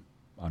sent him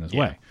on his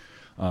way.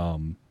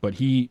 But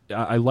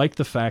I like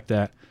the fact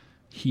that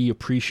he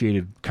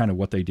appreciated kind of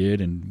what they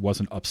did and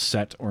wasn't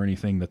upset or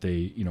anything that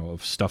they,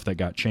 of stuff that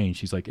got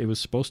changed. He's like, it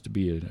was supposed to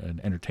be an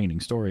entertaining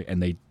story,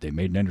 and they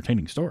made an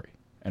entertaining story.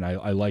 And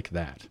I like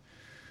that.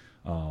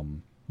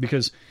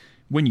 Because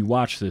when you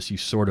watch this, you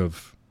sort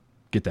of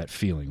get that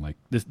feeling like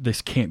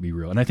this can't be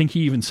real. And I think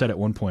he even said at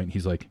one point,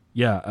 he's like,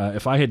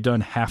 if I had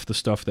done half the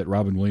stuff that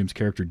Robin Williams'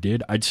 character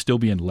did, I'd still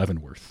be in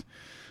Leavenworth.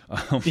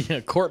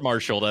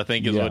 Court-martialed, I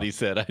think is what he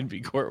said. I'd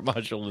be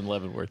court-martialed in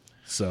Leavenworth.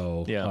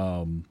 So,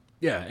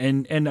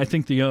 and I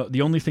think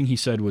the only thing he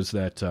said was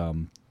that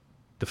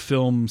the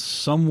film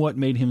somewhat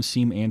made him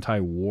seem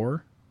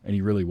anti-war, and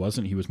he really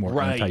wasn't. He was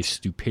more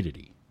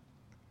anti-stupidity.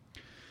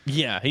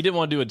 Yeah, he didn't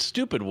want to do it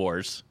stupid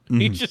wars.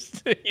 He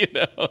just,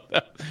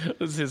 that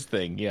was his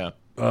thing, yeah.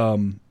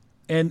 And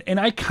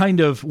I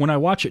kind of, when I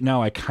watch it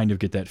now, I kind of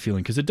get that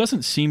feeling, because it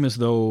doesn't seem as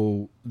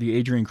though the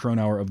Adrian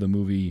Cronauer of the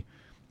movie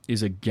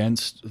is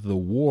against the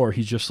war.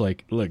 He's just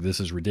like, look, this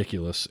is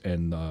ridiculous,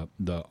 and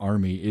the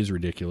army is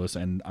ridiculous,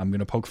 and I'm going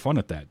to poke fun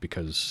at that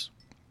because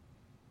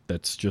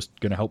that's just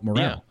going to help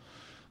morale. Yeah.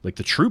 Like,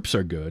 the troops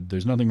are good.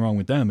 There's nothing wrong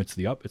with them. It's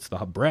the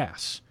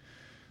brass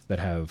that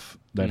have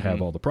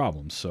all the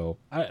problems. So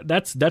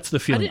that's the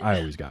feeling I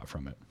always got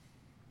from it.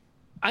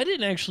 I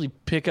didn't actually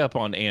pick up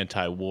on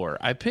anti-war.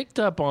 I picked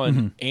up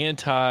on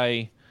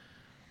anti-killing.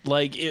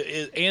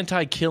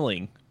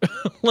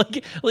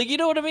 like you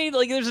know what I mean?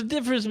 Like, there's a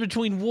difference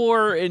between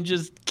war and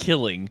just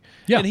killing.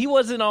 Yeah. And he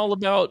wasn't all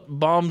about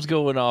bombs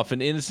going off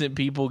and innocent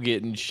people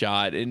getting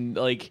shot. And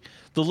like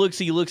the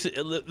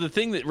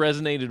thing that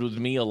resonated with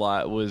me a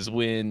lot was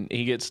when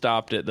he gets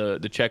stopped at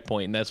the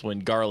checkpoint, and that's when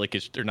Garlic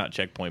is, or not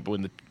checkpoint, but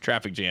when the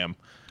traffic jam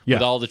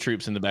with all the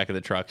troops in the back of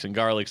the trucks, and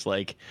Garlic's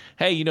like,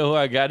 hey, you know who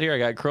I got here? I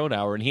got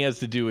Cronauer, and he has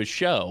to do a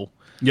show.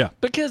 Yeah.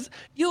 Because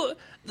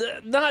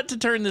not to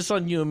turn this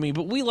on you and me,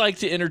 but we like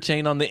to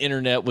entertain on the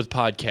internet with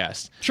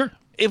podcasts. Sure.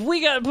 If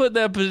we got put in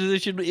that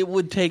position, it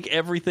would take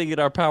everything in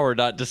our power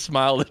not to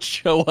smile and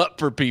show up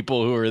for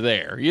people who are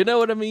there. You know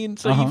what I mean?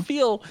 So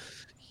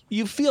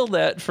you feel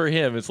that for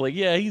him. It's like,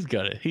 yeah, he's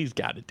got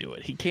to do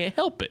it. He can't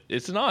help it.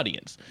 It's an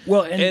audience.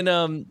 Well,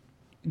 and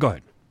go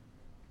ahead.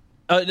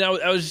 Now,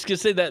 I was just going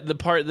to say that the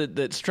part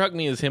that struck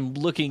me is him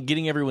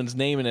getting everyone's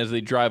name, and as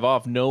they drive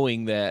off,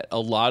 knowing that a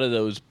lot of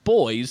those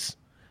boys,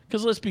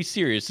 because let's be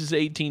serious, this is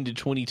 18 to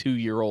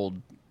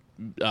 22-year-old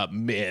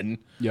men,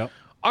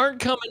 aren't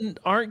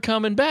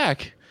coming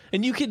back.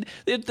 And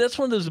that's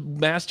one of those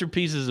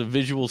masterpieces of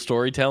visual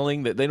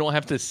storytelling that they don't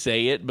have to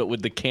say it, but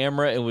with the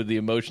camera and with the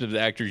emotion of the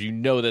actors,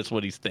 that's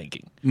what he's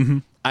thinking. Mm-hmm.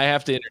 I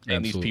have to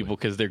entertain these people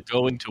because they're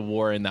going to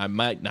war and I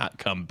might not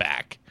come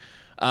back.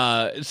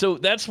 So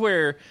that's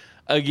where,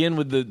 again,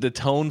 with the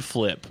tone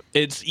flip,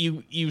 it's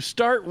you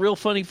start real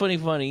funny,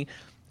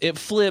 it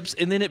flips,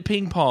 and then it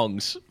ping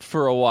pongs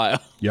for a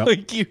while. Yep.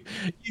 Like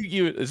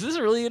is this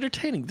really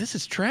entertaining? This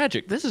is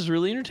tragic. This is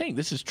really entertaining.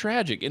 This is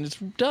tragic, and it's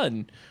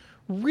done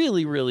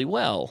really, really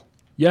well.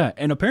 Yeah,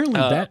 and apparently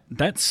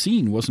that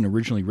scene wasn't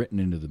originally written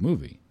into the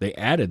movie. They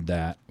added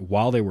that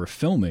while they were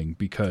filming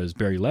because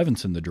Barry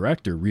Levinson, the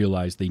director,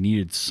 realized they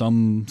needed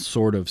some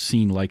sort of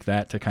scene like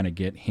that to kind of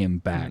get him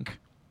back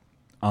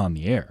on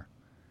the air.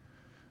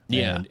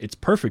 Yeah. And it's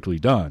perfectly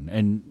done.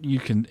 And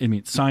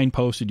it's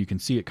signposted, you can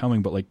see it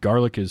coming, but like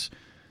Garlic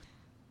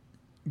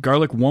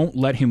won't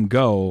let him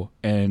go,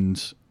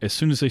 and as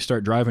soon as they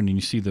start driving and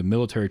you see the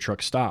military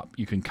truck stop,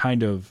 you can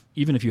kind of,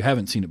 even if you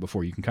haven't seen it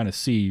before, you can kind of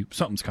see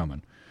something's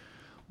coming.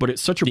 But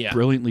it's such a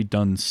brilliantly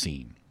done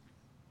scene.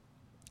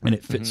 and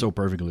it fits so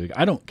perfectly. Like,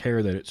 I don't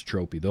care that it's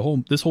tropey.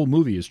 This whole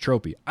movie is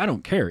tropey. I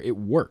don't care. It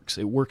works.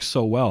 It works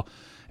so well.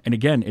 And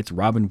again, it's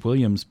Robin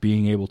Williams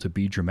being able to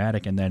be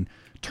dramatic and then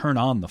turn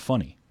on the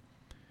funny.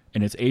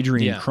 And it's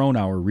Adrian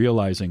Cronauer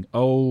realizing,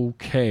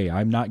 okay,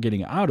 I'm not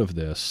getting out of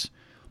this,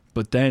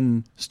 but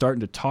then starting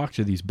to talk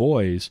to these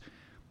boys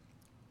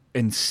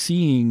and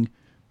seeing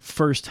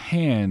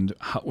firsthand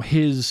how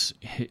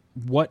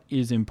what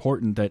is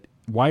important,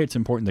 why it's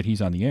important that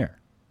he's on the air.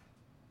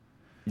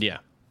 Yeah.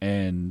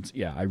 And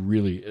yeah,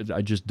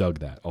 I just dug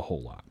that a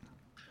whole lot.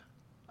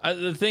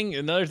 Another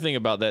thing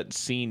about that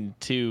scene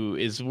too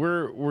is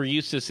we're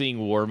used to seeing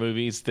war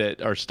movies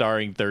that are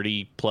starring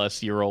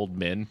 30-plus-year-old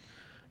men,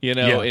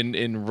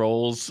 in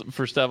roles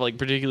for stuff like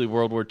particularly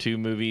World War II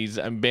movies.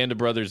 Band of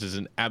Brothers is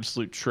an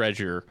absolute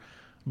treasure,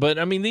 but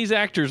I mean these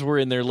actors were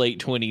in their late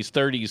 20s,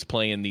 30s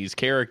playing these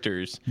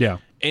characters. Yeah,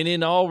 and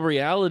in all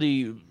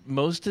reality,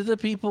 most of the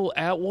people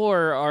at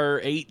war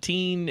are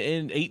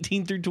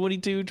 18 through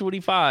 22,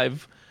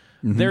 25.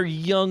 They're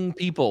young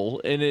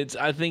people, and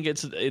I think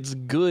it's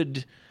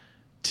good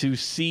to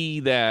see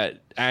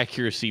that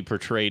accuracy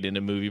portrayed in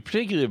a movie,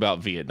 particularly about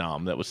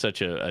Vietnam. That was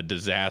such a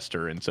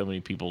disaster in so many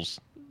people's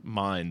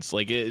minds.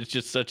 Like, it's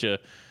just such a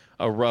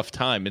rough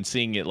time, and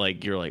seeing it,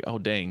 like, you're like, oh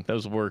dang,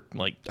 those were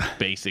like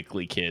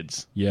basically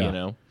kids.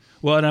 Yeah.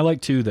 Well, and I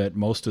like too that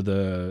most of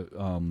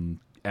the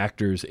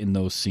actors in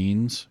those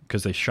scenes,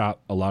 because they shot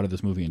a lot of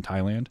this movie in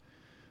Thailand,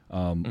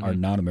 are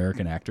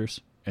non-American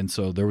actors. And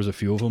so there was a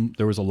few of them.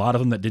 There was a lot of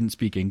them that didn't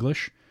speak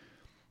English,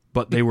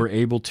 but they were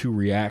able to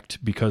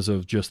react because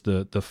of just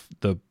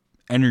the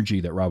energy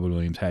that Robin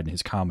Williams had in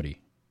his comedy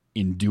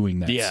in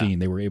doing that scene.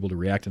 They were able to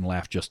react and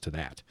laugh just to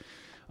that.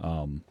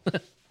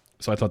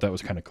 So I thought that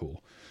was kind of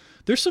cool.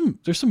 There's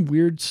some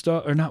weird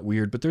stuff, or not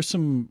weird, but there's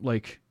some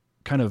like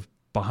kind of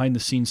behind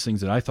the scenes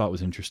things that I thought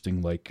was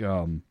interesting, like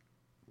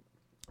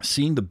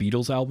seeing the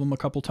Beatles album a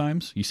couple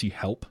times. You see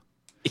Help.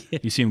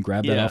 You see him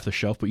grab that off the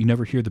shelf, but you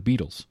never hear the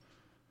Beatles.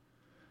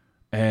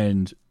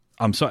 And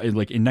I'm sorry,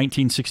 like in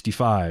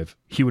 1965,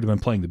 he would have been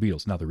playing the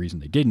Beatles. Now, the reason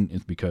they didn't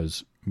is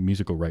because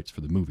musical rights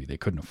for the movie. They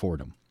couldn't afford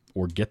them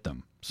or get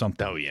them,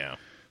 something. Oh, yeah.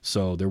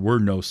 So there were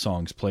no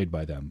songs played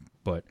by them.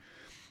 But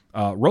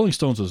Rolling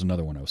Stones was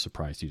another one I was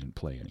surprised he didn't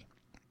play any.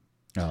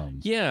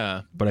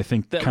 But I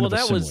think kind of a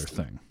similar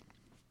thing.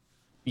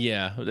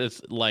 Yeah,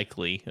 that's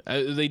likely.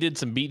 They did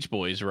some Beach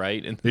Boys,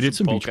 right? And they did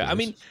some Beach Boys. I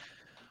mean,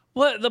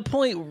 the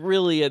point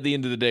really at the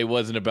end of the day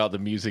wasn't about the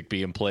music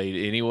being played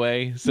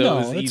anyway, so it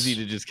was easy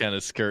to just kind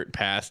of skirt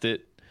past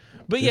it.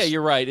 But yeah,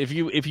 you're right. If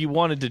you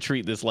wanted to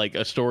treat this like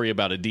a story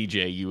about a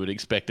DJ, you would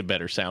expect a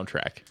better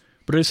soundtrack.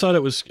 But I thought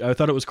it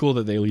was cool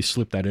that they at least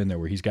slipped that in there,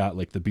 where he's got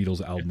like the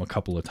Beatles album a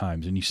couple of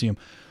times, and you see him.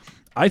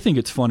 I think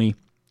it's funny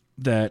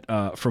that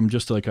from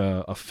just like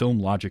a film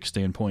logic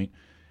standpoint,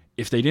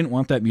 if they didn't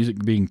want that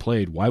music being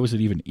played, why was it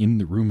even in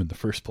the room in the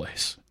first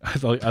place?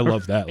 I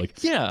love that. Like,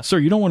 sir,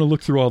 you don't want to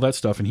look through all that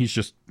stuff, and he's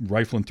just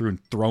rifling through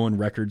and throwing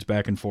records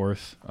back and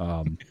forth.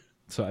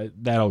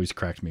 That always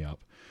cracked me up.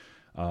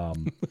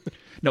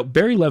 Now,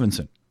 Barry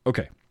Levinson.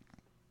 Okay.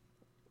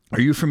 Are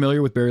you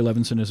familiar with Barry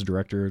Levinson as a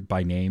director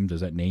by name?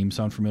 Does that name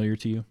sound familiar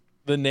to you?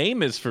 The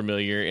name is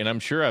familiar, and I'm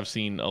sure I've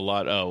seen a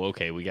lot. Oh,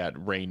 okay. We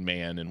got Rain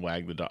Man and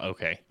Wag the Dog.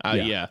 Okay.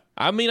 Yeah.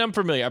 I mean, I'm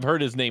familiar. I've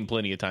heard his name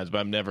plenty of times, but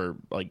I'm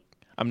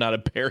not a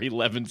Barry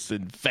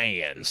Levinson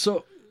fan.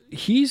 So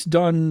he's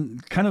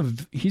done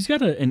he's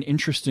got an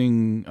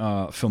interesting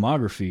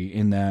filmography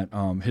in that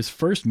his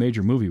first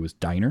major movie was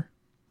Diner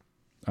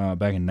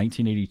back in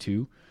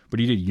 1982, but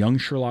he did Young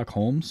Sherlock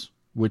Holmes,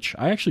 which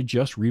I actually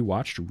just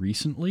rewatched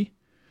recently.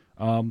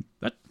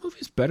 That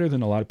movie's better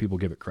than a lot of people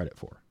give it credit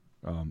for.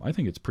 I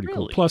think it's pretty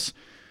cool. Plus,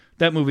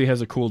 that movie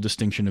has a cool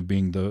distinction of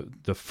being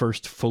the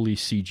first fully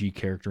CG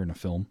character in a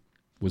film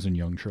was in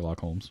Young Sherlock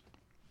Holmes.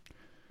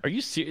 Are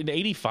you serious? In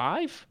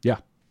 85? Yeah.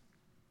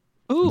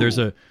 Ooh.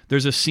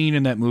 There's a scene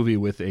in that movie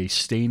with a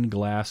stained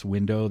glass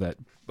window that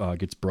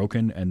gets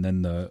broken, and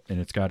then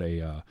it's got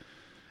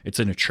it's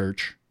in a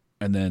church,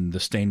 and then the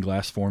stained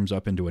glass forms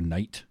up into a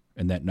knight,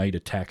 and that knight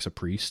attacks a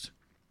priest.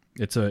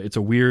 It's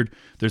a weird.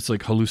 There's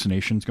like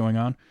hallucinations going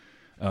on,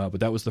 but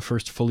that was the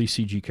first fully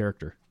CG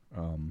character.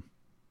 In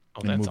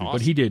the movie. Awesome.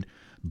 But he did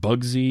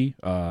Bugsy,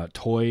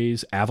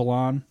 Toys,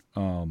 Avalon,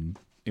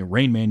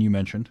 Rain Man. You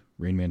mentioned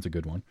Rain Man's a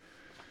good one.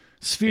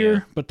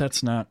 Sphere, but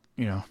that's not,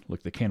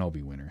 look, they can't all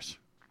be winners.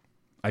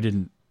 I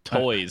didn't.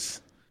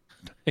 Toys.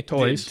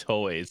 Toys.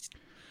 Toys.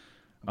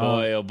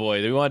 Boy, oh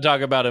boy. We want to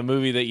talk about a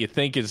movie that you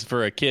think is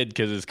for a kid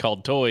because it's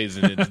called Toys,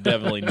 and it's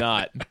definitely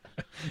not.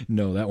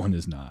 No, that one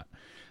is not.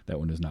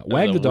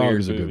 Wag the Dog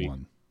is a good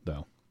one,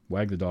 though.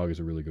 Wag the Dog is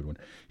a really good one.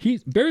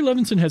 Barry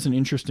Levinson has an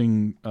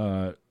interesting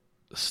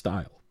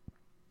style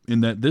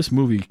in that this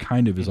movie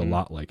kind of is a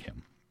lot like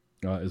him,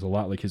 is a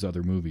lot like his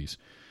other movies.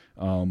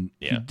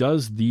 He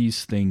does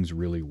these things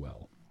really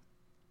well.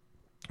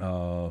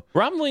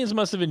 Robin Williams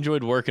must have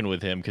enjoyed working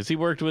with him because he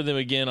worked with him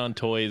again on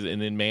Toys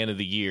and then Man of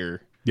the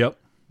Year. Yep.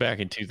 Back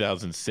in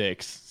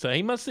 2006. So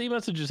he must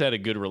have just had a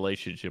good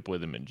relationship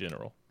with him in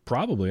general.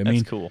 Probably.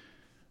 That's cool.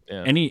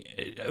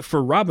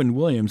 For Robin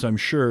Williams, I'm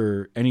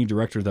sure any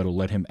director that'll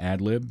let him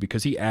ad-lib,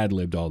 because he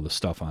ad-libbed all the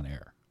stuff on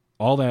air.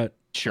 All that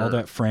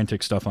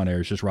frantic stuff on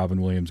air is just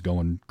Robin Williams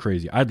going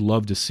crazy. I'd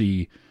love to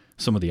see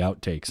some of the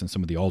outtakes and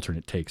some of the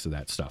alternate takes of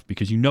that stuff,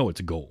 because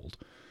it's gold.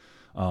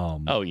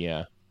 Oh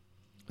yeah.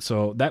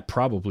 So that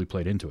probably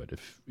played into it.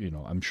 If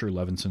I'm sure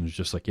Levinson is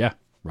just like, yeah,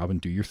 Robin,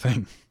 do your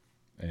thing.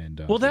 And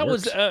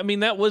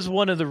that was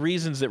one of the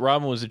reasons that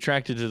Robin was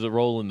attracted to the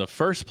role in the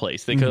first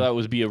place. They thought that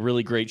would be a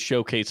really great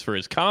showcase for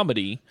his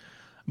comedy,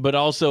 but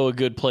also a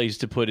good place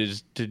to put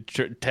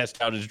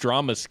test out his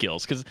drama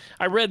skills. Because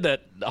I read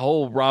that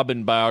whole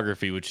Robin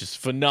biography, which is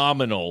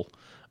phenomenal.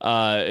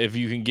 If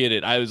you can get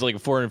it, I was like a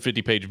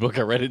 450-page book.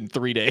 I read it in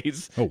 3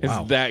 days. Oh, wow.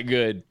 It's that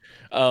good.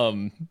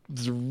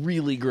 It's a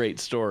really great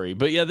story.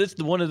 But yeah, this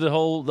one of the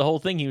whole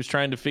thing. He was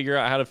trying to figure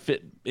out how to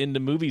fit into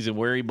movies and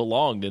where he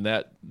belonged, and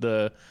that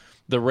the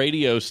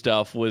radio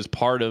stuff was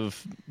part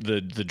of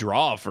the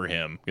draw for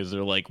him, because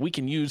they're like, we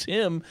can use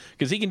him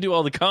because he can do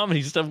all the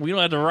comedy stuff. We don't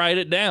have to write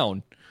it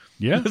down.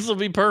 Yeah, this will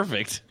be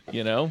perfect.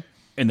 And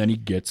then he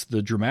gets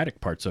the dramatic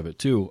parts of it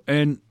too.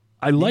 And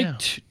I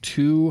liked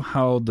too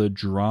how the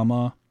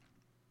drama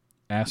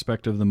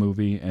aspect of the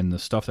movie and the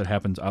stuff that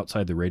happens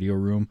outside the radio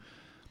room,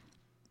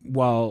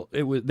 while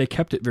they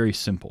kept it very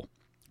simple.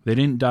 They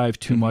didn't dive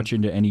too much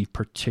into any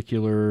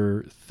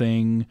particular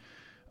thing.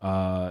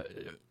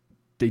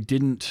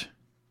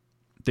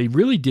 They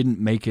really didn't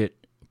make it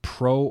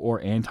pro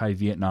or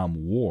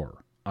anti-Vietnam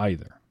War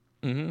either.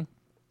 Mm-hmm.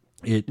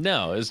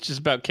 It's just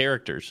about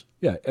characters.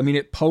 Yeah, I mean,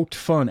 it poked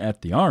fun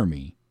at the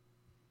Army,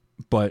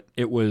 but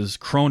it was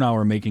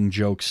Cronauer making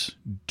jokes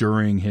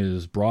during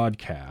his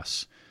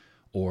broadcasts,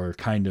 or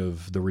kind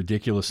of the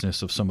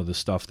ridiculousness of some of the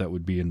stuff that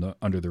would be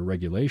under their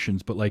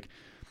regulations. But like,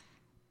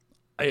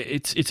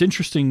 it's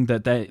interesting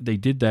that they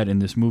did that in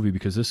this movie,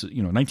 because this is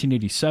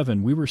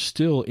 1987. We were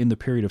still in the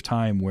period of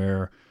time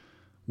where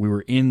we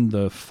were in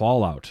the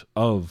fallout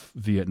of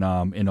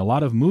Vietnam, and a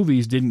lot of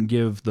movies didn't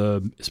give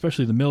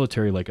especially the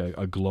military, like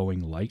a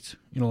glowing light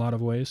in a lot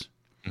of ways.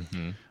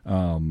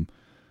 Mm-hmm.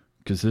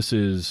 Because this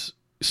is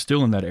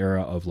still in that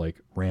era of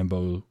like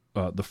Rambo,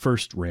 the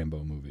first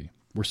Rambo movie.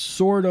 We're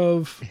sort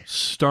of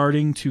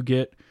starting to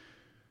get,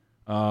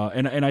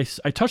 and I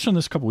touched on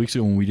this a couple weeks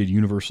ago when we did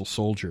Universal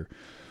Soldier,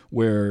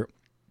 where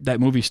that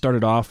movie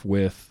started off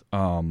with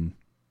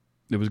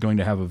it was going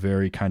to have a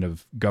very kind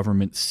of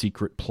government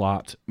secret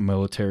plot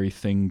military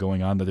thing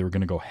going on that they were going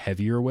to go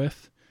heavier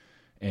with.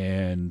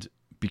 And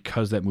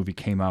because that movie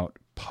came out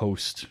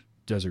post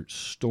Desert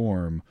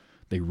Storm,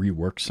 they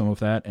reworked some of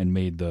that and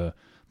made the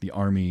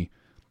Army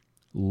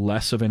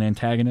less of an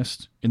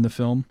antagonist in the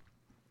film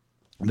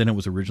than it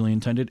was originally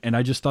intended. And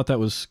I just thought that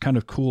was kind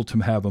of cool to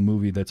have a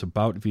movie that's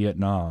about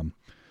Vietnam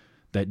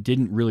that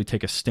didn't really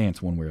take a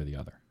stance one way or the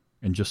other,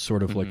 and just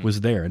sort of like was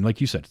there. And like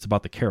you said, it's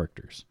about the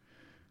characters,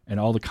 and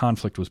all the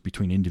conflict was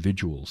between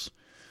individuals.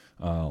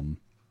 And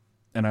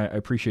I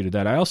appreciated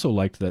that. I also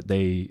liked that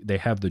they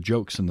have the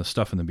jokes and the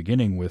stuff in the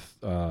beginning with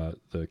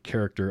the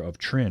character of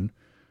Trin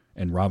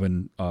and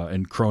Robin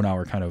and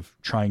Cronauer kind of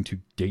trying to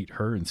date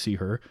her and see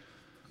her.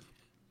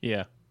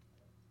 Yeah.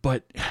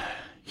 But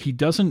he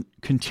doesn't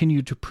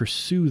continue to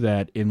pursue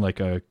that in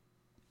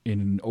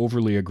an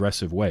overly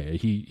aggressive way.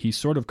 He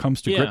sort of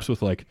comes to grips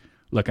with like,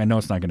 look, I know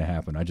it's not going to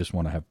happen. I just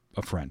want to have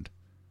a friend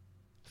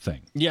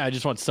thing. Yeah, I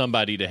just want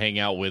somebody to hang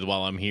out with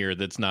while I'm here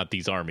that's not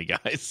these Army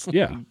guys.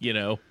 Yeah.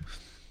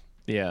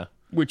 Yeah.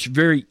 Which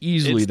very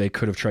easily they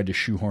could have tried to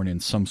shoehorn in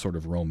some sort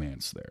of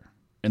romance there.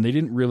 And they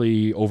didn't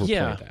really overplay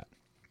that.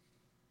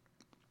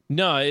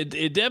 No,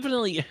 it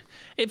definitely,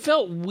 it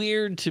felt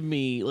weird to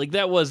me. Like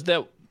that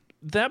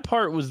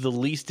part was the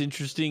least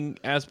interesting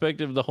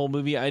aspect of the whole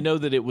movie. I know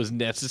that it was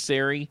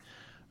necessary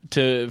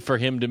for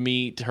him to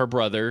meet her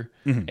brother,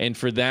 and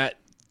for that,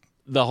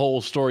 the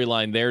whole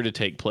storyline there to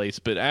take place.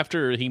 But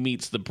after he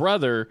meets the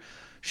brother,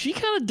 she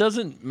kind of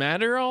doesn't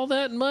matter all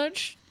that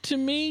much to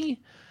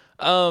me.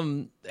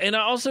 And I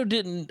also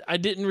didn't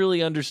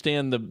really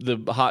understand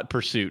the hot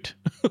pursuit.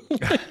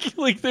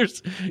 like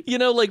there's,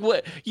 like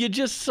what you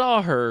just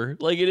saw her,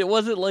 like it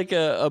wasn't like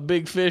a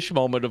big fish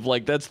moment of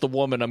like, that's the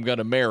woman I'm going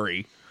to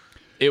marry.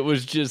 It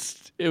was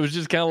just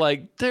kind of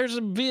like, there's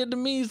a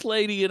Vietnamese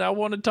lady and I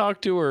want to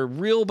talk to her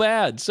real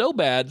bad. So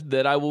bad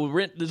that I will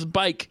rent this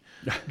bike,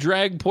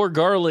 drag poor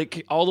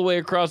Garlic all the way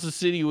across the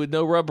city with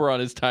no rubber on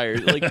his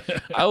tires. Like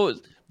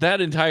that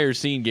entire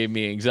scene gave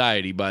me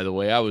anxiety, by the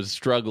way. I was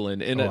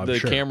struggling, and the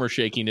camera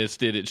shakiness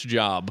did its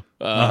job,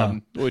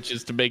 which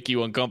is to make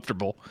you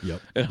uncomfortable.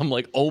 Yep. And I'm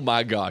like, oh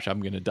my gosh, I'm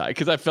going to die.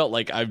 Because I felt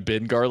like I've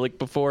been Garlic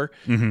before,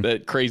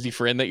 that crazy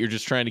friend that you're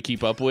just trying to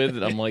keep up with.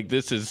 And I'm like,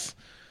 this is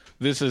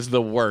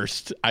the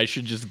worst. I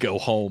should just go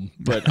home,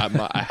 but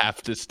I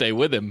have to stay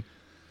with him.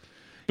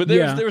 But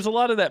there was a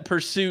lot of that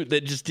pursuit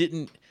that just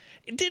didn't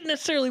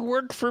necessarily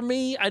work for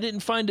me. I didn't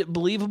find it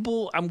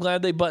believable. I'm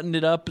glad they buttoned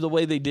it up the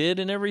way they did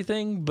and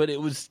everything, but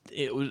it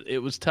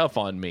was tough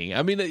on me.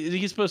 I mean,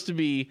 he's supposed to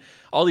be,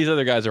 all these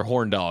other guys are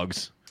horn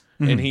dogs,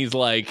 and he's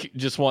like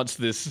just wants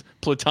this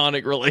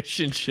platonic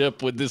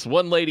relationship with this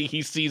one lady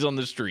he sees on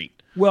the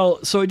street.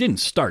 Well, so it didn't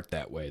start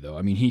that way, though.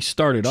 I mean, he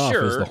started off as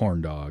Sure. the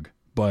horn dog,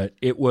 but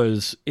it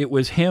was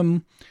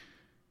him.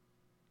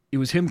 It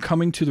was him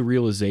coming to the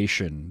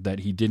realization that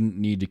he didn't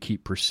need to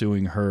keep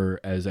pursuing her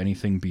as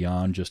anything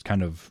beyond just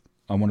kind of,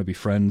 I want to be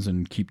friends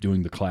and keep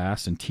doing the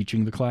class and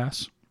teaching the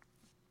class,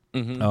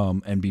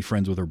 and be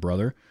friends with her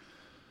brother.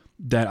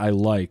 That I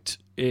liked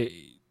it,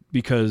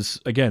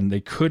 because, again,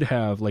 they could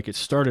have, like, it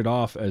started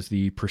off as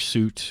the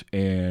pursuit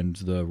and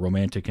the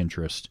romantic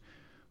interest,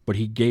 but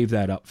he gave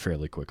that up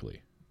fairly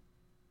quickly.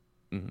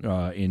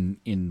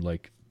 In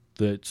like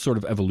the sort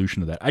of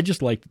evolution of that, I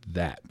just liked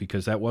that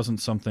because that wasn't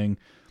something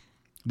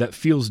that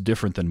feels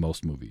different than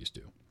most movies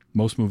do.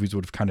 Most movies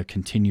would have kind of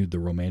continued the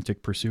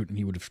romantic pursuit, and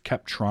he would have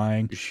kept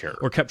trying, Sure.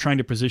 or kept trying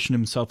to position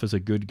himself as a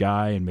good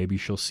guy, and maybe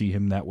she'll see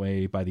him that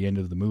way by the end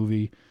of the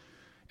movie.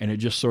 And it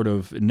just sort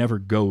of, it never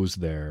goes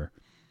there.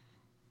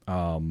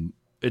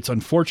 It's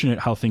unfortunate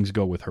how things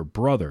go with her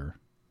brother,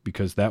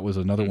 because that was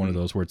another one of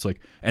those where it's like,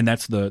 and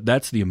that's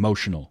the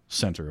emotional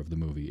center of the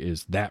movie,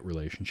 is that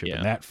relationship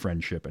and that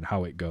friendship and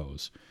how it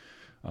goes.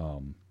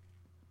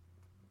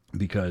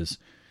 Because,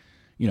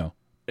 you know,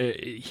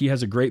 he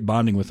has a great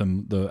bonding with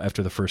him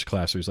after the first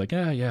class. So he's like,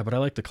 yeah, but I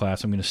like the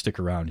class. I'm going to stick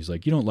around. He's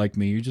like, you don't like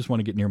me. You just want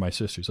to get near my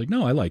sister. He's like,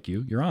 no, I like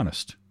you. You're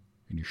honest.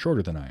 And you're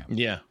shorter than I am.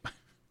 Yeah.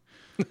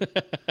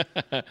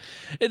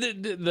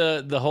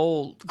 the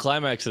whole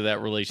climax of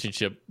that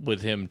relationship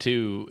with him,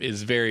 too,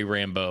 is very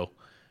Rambo.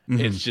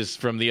 It's just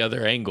from the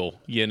other angle,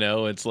 you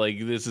know? It's like,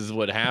 this is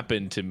what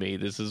happened to me.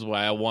 This is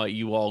why I want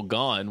you all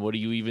gone. What are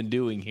you even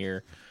doing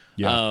here?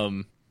 Yeah.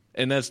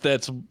 And that's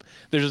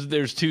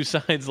there's two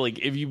sides. Like,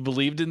 if you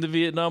believed in the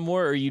Vietnam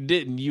War or you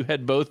didn't, you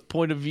had both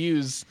point of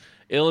views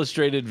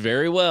illustrated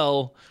very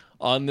well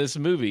on this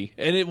movie,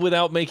 and it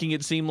without making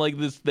it seem like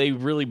this they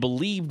really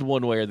believed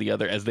one way or the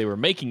other as they were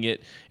making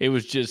it. It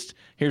was just,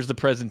 here's the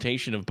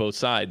presentation of both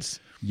sides.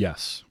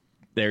 Yes.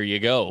 There you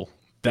go.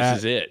 This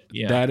is it.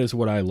 Yeah. That is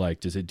what I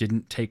liked, is it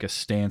didn't take a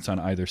stance on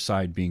either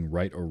side being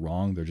right or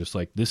wrong. They're just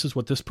like, this is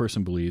what this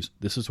person believes.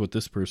 This is what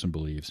this person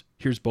believes.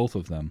 Here's both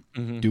of them.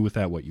 Do with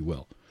that what you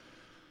will.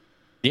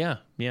 Yeah.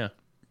 Yeah.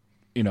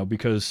 You know,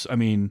 because, I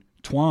mean,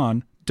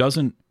 Tuan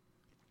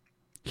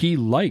he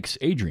likes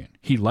Adrian.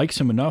 He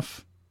likes him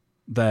enough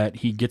that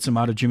he gets him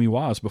out of Jimmy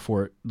Waz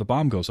before the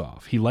bomb goes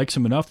off. He likes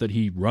him enough that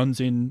he runs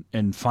in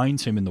and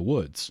finds him in the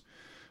woods,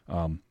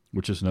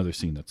 which is another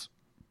scene that's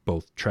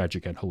both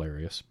tragic and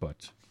hilarious,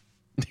 but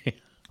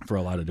for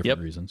a lot of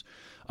different reasons.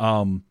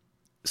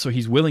 So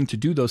he's willing to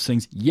do those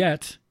things,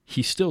 yet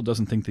he still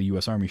doesn't think the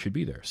U.S. Army should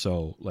be there.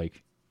 So,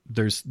 like,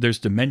 there's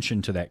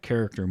dimension to that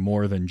character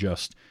more than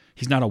just,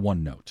 he's not a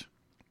one note,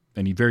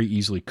 and he very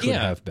easily could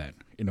have been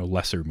in a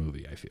lesser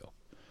movie, I feel.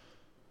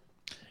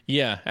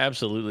 Yeah,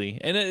 absolutely.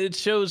 And it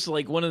shows,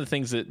 like, one of the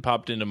things that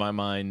popped into my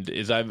mind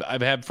is I've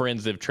had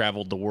friends that have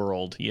traveled the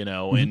world, you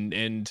know,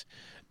 and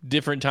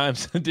different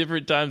times,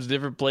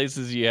 different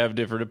places, you have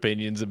different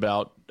opinions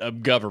about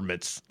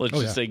governments. Let's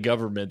just say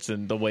governments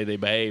and the way they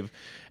behave.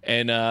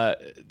 And at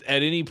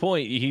any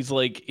point, he's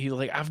like,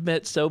 I've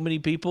met so many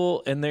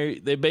people, and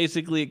they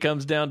basically, it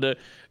comes down to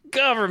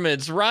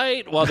governments,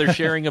 right? While they're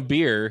sharing a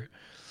beer.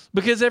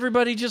 Because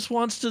everybody just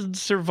wants to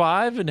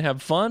survive and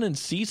have fun and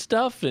see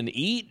stuff and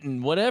eat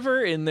and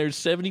whatever. And there's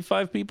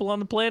 75 people on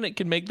the planet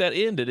can make that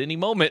end at any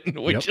moment.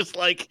 And we're just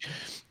like,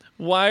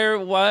 why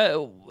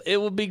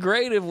it would be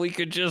great if we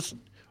could just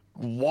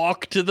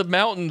walk to the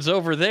mountains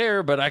over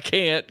there, but I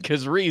can't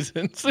because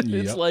reasons.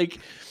 It's like,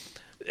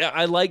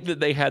 I like that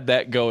they had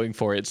that going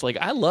for it. It's like,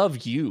 I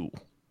love you.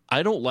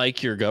 I don't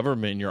like your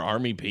government, your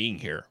army being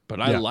here,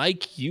 but I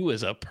like you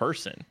as a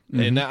person.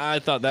 And I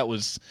thought that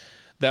was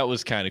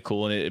kind of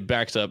cool, and it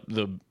backs up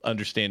the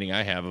understanding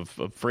I have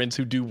of friends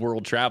who do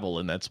world travel,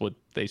 and that's what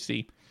they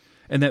see.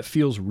 And that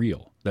feels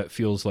real. That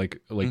feels like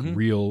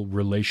real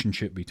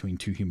relationship between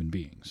two human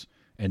beings,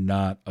 and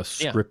not a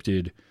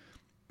scripted.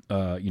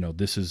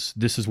 This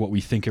is what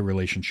we think a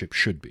relationship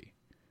should be.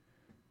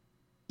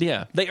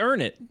 Yeah, they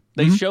earn it.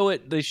 They show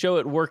it. They show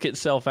it work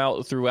itself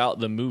out throughout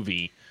the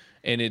movie,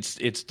 and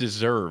it's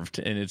deserved,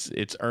 and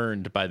it's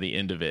earned by the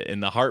end of it.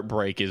 And the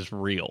heartbreak is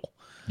real.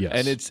 Yes.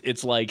 And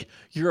it's like,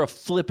 you're a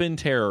flippin'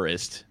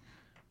 terrorist,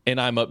 and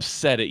I'm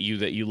upset at you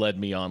that you led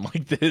me on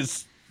like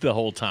this the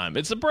whole time.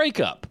 It's a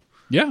breakup.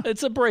 Yeah.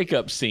 It's a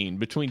breakup scene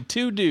between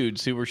two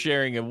dudes who were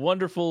sharing a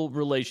wonderful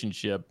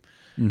relationship,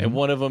 and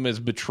one of them is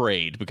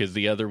betrayed because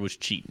the other was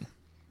cheating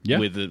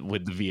with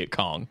the Viet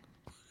Cong.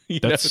 You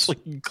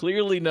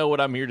clearly know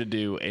what I'm here to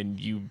do, and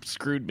you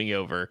screwed me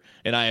over,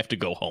 and I have to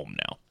go home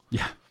now.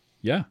 Yeah.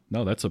 Yeah.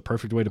 No, that's a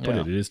perfect way to put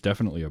it. It is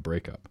definitely a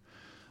breakup.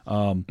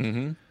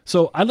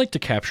 So I like to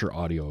capture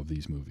audio of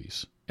these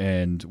movies.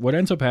 And what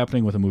ends up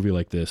happening with a movie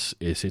like this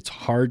is it's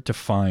hard to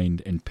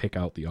find and pick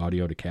out the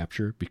audio to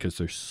capture because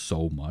there's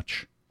so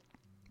much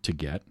to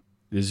get.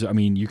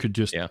 You could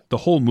just, the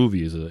whole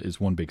movie is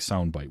one big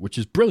soundbite, which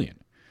is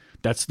brilliant.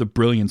 That's the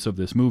brilliance of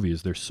this movie,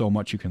 is there's so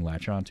much you can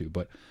latch onto.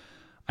 But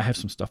I have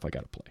some stuff I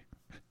got to play.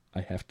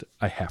 I have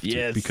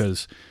to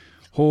because,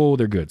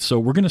 they're good. So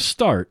we're going to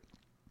start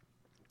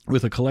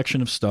with a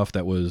collection of stuff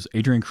that was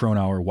Adrian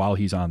Cronauer while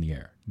he's on the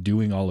air,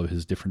 doing all of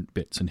his different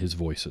bits and his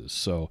voices.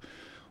 So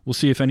we'll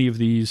see if any of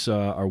these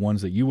are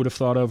ones that you would have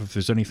thought of, if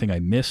there's anything I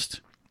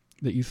missed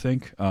that you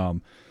think.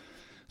 I'm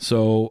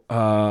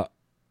going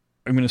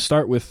to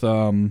start with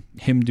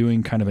him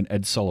doing kind of an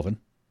Ed Sullivan.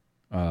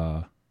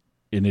 And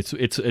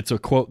it's a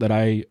quote that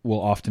I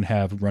will often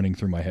have running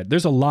through my head.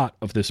 There's a lot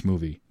of this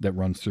movie that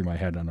runs through my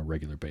head on a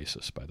regular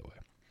basis, by the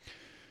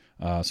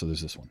way. So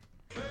there's this one.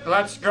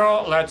 Let's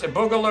go. Let's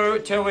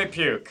boogaloo till we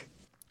puke.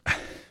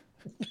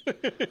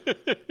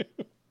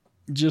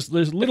 Just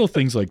there's little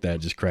things like that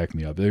just crack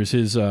me up. There's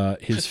his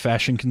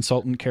fashion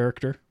consultant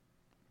character.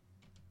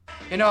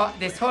 You know,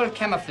 this whole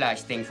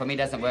camouflage thing for me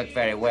doesn't work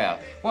very well.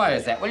 Why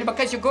is that? Well,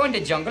 because you go in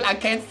the jungle, I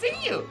can't see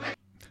you.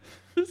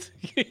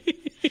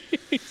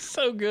 He's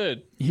so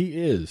good. He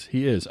is.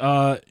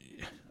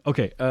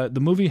 Okay,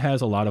 the movie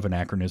has a lot of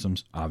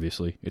anachronisms,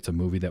 obviously. It's a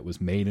movie that was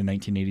made in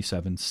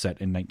 1987,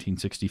 set in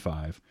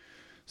 1965.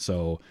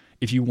 So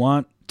if you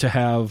want to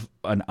have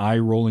an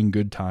eye-rolling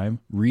good time,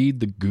 read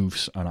the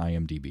goofs on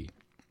IMDb.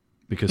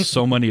 Because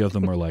so many of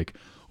them are like,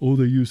 oh,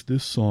 they used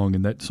this song,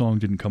 and that song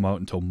didn't come out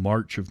until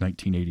March of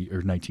 1980 or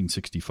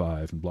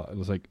 1965. And blah. It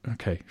was like,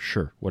 okay,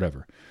 sure,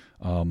 whatever.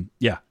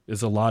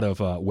 There's a lot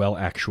of well,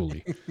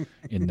 actually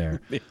in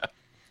there. Yeah.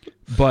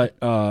 But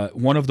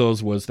one of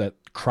those was that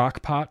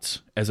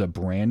Crock-Pots as a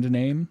brand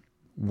name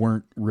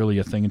weren't really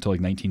a thing until like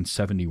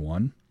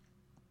 1971.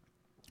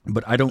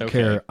 But I don't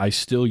care. I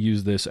still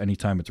use this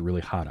anytime it's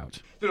really hot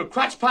out. Little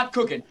crotch pot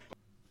cooking.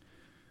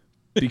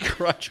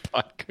 Crotch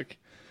pot cooking.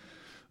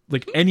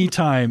 Like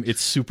anytime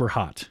it's super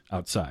hot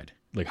outside,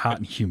 like hot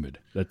and humid,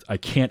 that I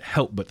can't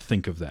help but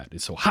think of that.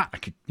 It's so hot. I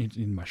could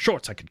in my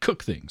shorts. I could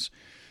cook things.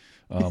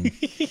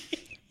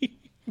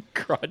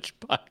 Crotch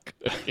pot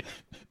cooking.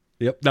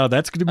 Yep. Now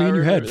that's going to be in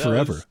your head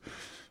forever.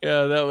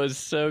 That was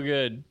so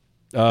good.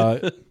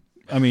 I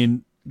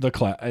mean,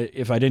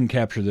 if I didn't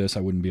capture this, I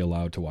wouldn't be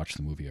allowed to watch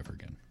the movie ever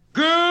again.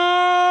 Good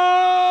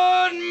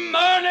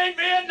morning,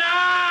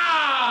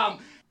 Vietnam!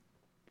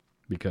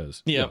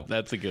 Because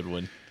that's a good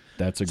one.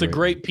 It's a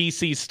great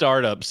PC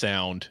startup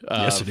sound.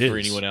 Yes, it is. For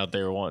anyone out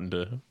there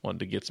wanting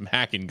to get some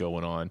hacking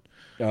going on.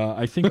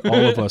 I think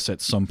all of us at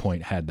some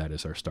point had that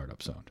as our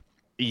startup sound.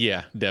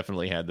 Yeah,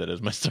 definitely had that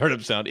as my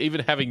startup sound.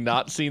 Even having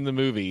not seen the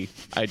movie,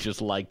 I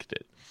just liked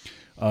it.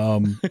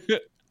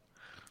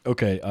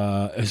 Okay,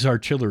 his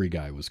artillery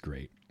guy was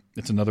great.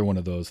 It's another one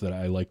of those that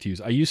I like to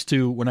use. I used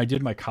to, when I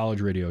did my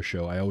college radio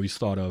show, I always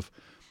thought of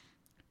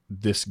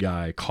this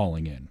guy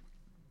calling in.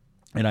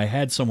 And I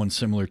had someone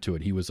similar to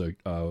it. He was a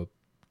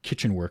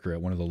kitchen worker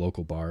at one of the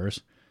local bars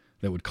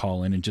that would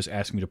call in and just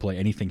ask me to play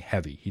anything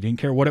heavy. He didn't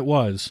care what it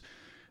was,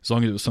 as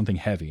long as it was something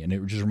heavy. And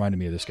it just reminded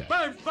me of this guy.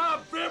 Hey,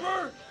 Bob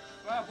Bibber!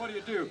 Bob, what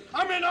do?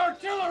 I'm in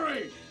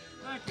artillery!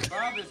 Thank you,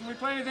 Bob. Can we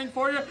play anything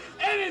for you?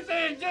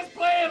 Anything! Just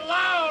play it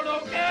loud,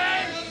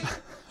 okay?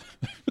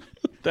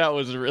 That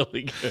was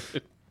really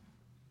good.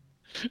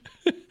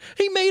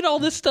 He made all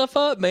this stuff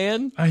up,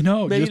 man. I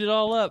know. Made it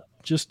all up.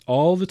 Just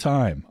all the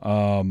time.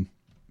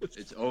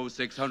 It's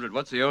 0600.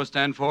 What's the O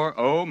stand for?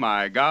 Oh,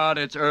 my God,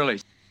 it's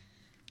early.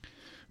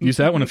 Used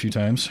that one a few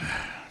times.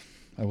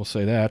 I will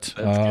say that.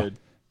 That's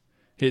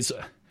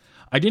good.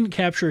 I didn't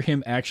capture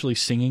him actually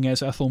singing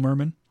as Ethel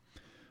Merman.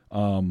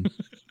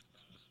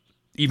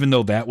 Even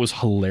though that was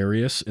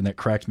hilarious and that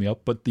cracked me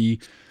up. But because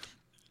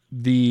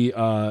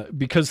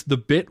the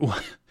bit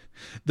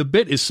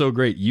is so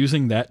great,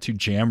 using that to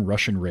jam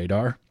Russian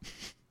radar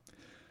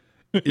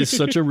is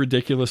such a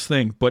ridiculous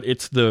thing, but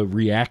it's the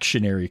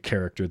reactionary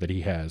character that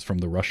he has from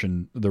the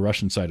Russian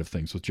side of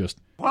things with just,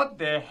 what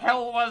the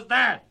hell was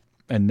that?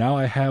 And now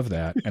I have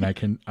that,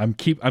 and I'm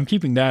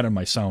keeping that on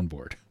my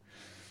soundboard.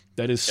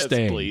 That is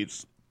staying. Yes,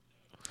 please.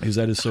 Because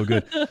that is so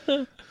good.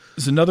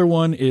 There's another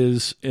one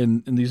is,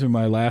 and these are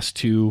my last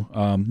two.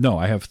 No,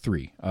 I have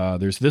three.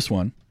 There's this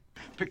one.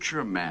 Picture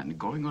a man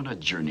going on a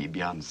journey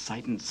beyond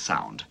sight and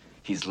sound.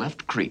 He's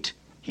left Crete.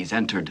 He's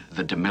entered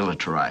the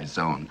demilitarized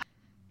zone.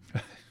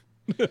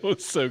 That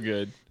was so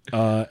good.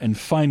 And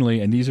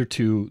finally, and these are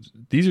two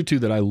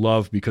that I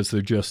love because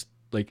they're just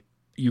like,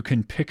 you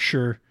can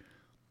picture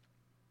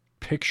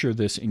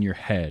this in your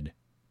head,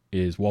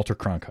 is Walter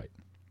Cronkite.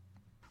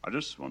 I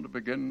just want to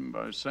begin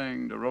by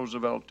saying to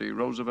Roosevelt D.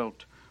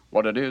 Roosevelt,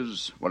 what it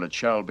is, what it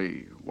shall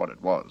be, what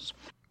it was.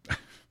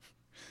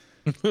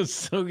 It was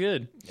so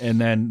good.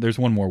 And then there's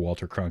one more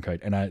Walter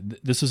Cronkite, and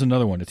this is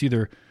another one. It's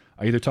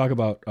I either talk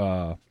about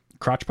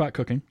crotchpot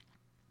cooking.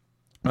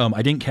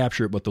 I didn't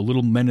capture it, but the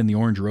little men in the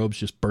orange robes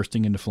just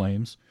bursting into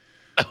flames.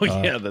 Oh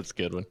yeah, that's a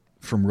good one.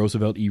 From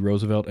Roosevelt E.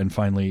 Roosevelt, and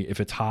finally, if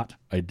it's hot,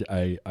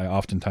 I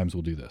oftentimes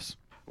will do this.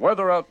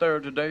 Weather out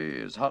there today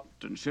is hot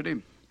and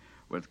shitty,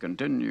 with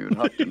continued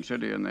hot and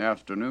shitty in the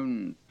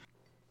afternoon.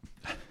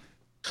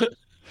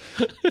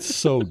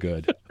 So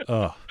good.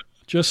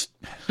 Just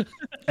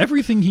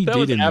everything he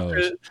did in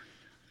those.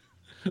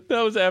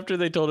 That was after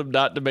they told him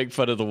not to make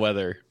fun of the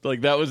weather.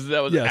 Like that was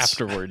Yes.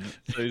 afterward.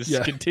 So he's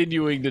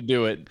continuing to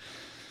do it.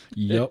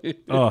 Yep.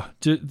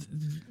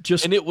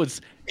 Just and it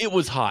was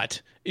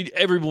hot.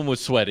 Everyone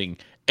was sweating.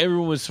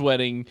 everyone was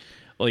sweating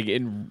like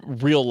in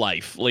real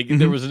life. Like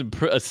there was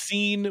a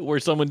scene where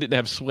someone didn't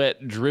have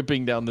sweat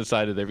dripping down the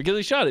side of there because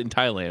they shot it in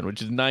Thailand,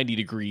 which is 90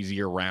 degrees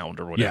year round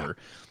or whatever.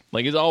 Yeah.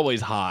 Like it's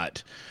always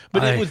hot,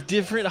 but it was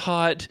different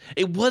hot.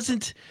 It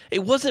wasn't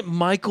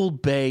Michael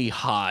Bay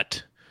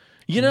hot.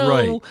 You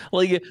know,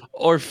 like,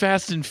 or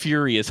Fast and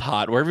Furious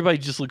hot, where everybody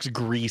just looks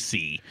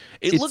greasy.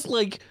 It looked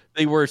like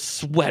they were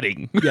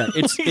sweating. Yeah,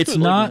 it's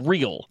not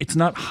real. It's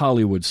not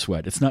Hollywood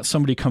sweat. It's not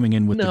somebody coming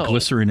in with the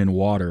glycerin and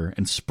water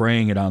and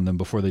spraying it on them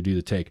before they do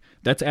the take.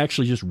 That's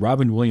actually just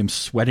Robin Williams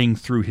sweating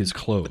through his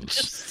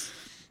clothes.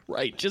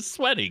 Just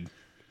sweating.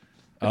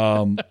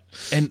 And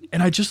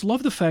I just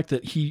love the fact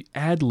that he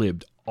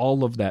ad-libbed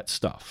all of that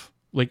stuff.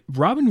 Like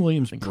Robin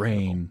Williams'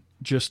 brain,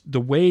 just the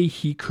way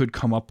he could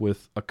come up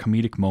with a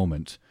comedic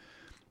moment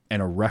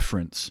and a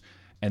reference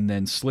and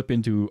then slip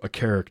into a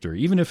character,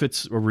 even if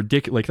it's a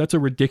ridiculous, like that's a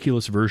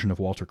ridiculous version of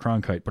Walter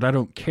Cronkite, but I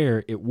don't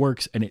care. It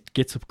works and it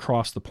gets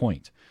across the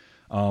point.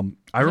 I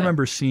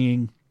remember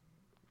seeing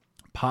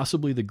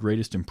possibly the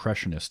greatest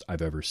impressionist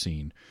I've ever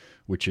seen,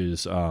 which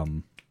is,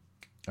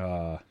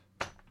 what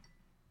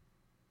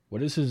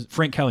is his?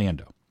 Frank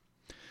Caliendo.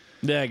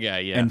 That guy,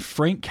 yeah. And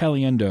Frank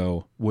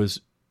Caliendo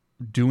was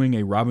doing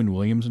a Robin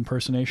Williams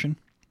impersonation,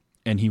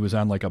 and he was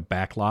on like a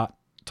backlot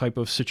type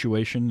of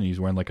situation, and he's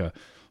wearing like a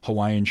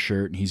Hawaiian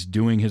shirt, and he's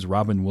doing his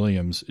Robin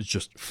Williams. It's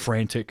just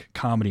frantic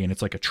comedy, and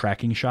it's like a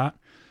tracking shot.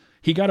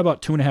 He got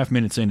about 2.5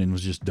 minutes in and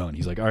was just done.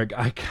 He's like, all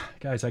right,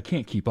 guys, I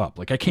can't keep up.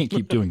 Like, I can't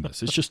keep doing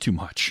this. It's just too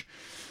much.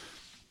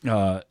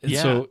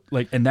 So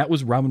like, and that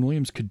was Robin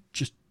Williams could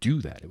just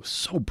do that. It was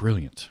so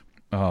brilliant.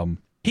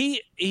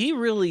 He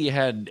really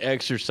had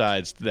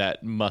exercised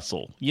that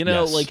muscle. You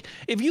know, like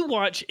if you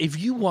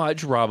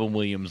watch Robin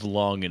Williams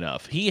long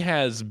enough, he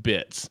has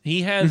bits.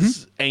 He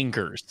has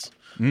anchors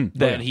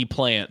that he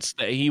plants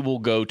that he will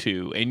go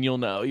to, and you're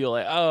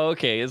like, oh,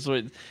 okay, it's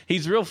what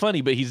he's real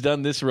funny, but he's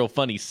done this real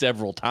funny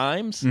several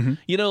times.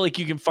 You know, like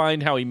you can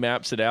find how he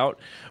maps it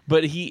out.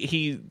 But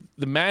the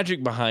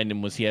magic behind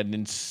him was he had an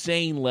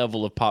insane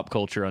level of pop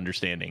culture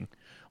understanding.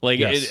 Like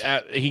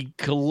he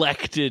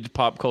collected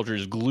pop culture,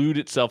 just glued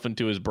itself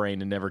into his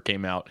brain and never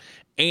came out.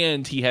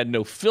 And he had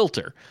no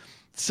filter.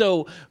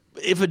 So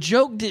if a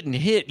joke didn't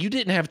hit, you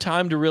didn't have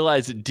time to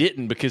realize it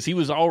didn't because he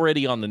was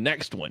already on the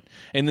next one.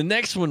 And the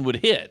next one would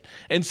hit.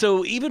 And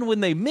so even when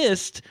they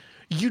missed,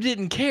 you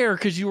didn't care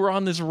because you were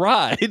on this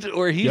ride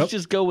or he's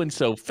just going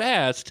so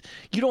fast.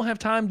 You don't have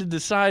time to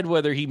decide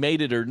whether he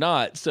made it or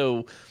not.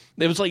 So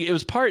it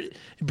was part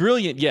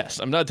brilliant. Yes,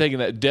 I'm not taking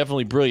that.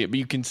 Definitely brilliant. But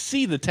you can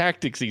see the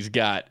tactics he's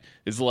got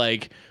is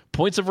like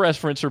points of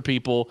reference for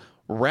people,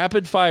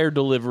 rapid fire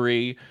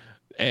delivery,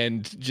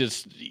 and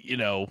just,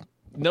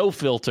 no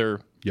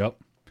filter. Yep.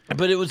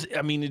 But it was,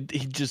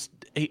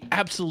 he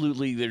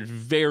absolutely, there's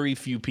very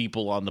few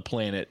people on the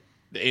planet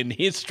in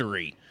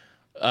history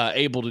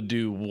able to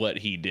do what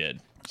he did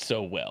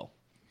so well.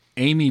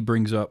 Amy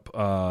brings up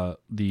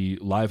the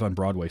Live on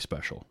Broadway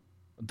special.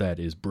 That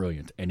is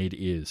brilliant, and it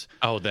is.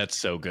 Oh, that's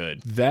so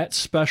good. That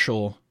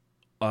special,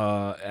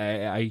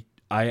 I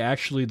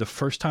actually, the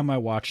first time I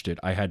watched it,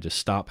 I had to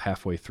stop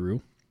halfway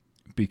through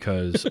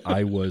because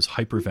I was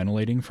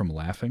hyperventilating from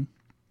laughing.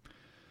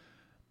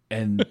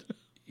 And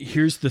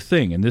here's the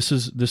thing, and this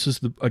is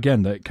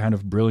again that kind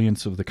of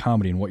brilliance of the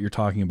comedy and what you're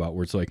talking about,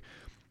 where it's like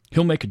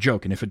he'll make a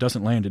joke, and if it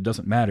doesn't land, it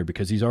doesn't matter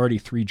because he's already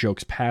 3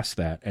 jokes past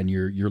that, and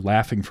you're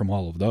laughing from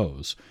all of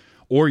those.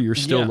 Or you're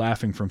still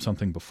laughing from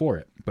something before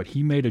it. But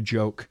he made a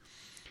joke.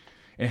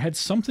 It had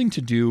something to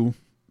do,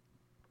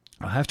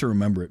 I'll have to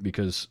remember it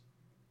because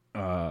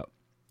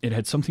it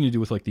had something to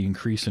do with like the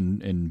increase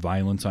in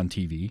violence on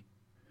TV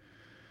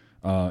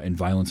and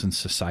violence in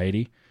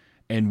society.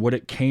 And what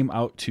it came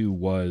out to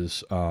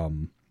was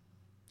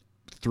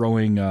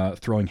throwing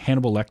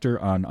Hannibal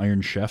Lecter on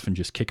Iron Chef and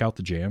just kick out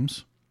the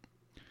jams.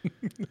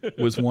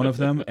 Was one of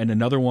them, and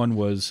another one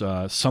was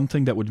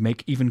something that would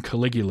make even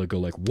Caligula go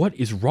like, "What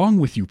is wrong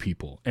with you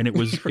people?" And it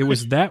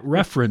was that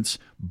reference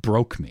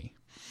broke me.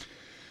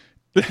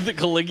 The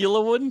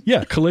Caligula one?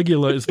 Yeah,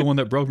 Caligula is the one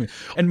that broke me.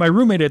 And my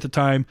roommate at the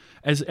time,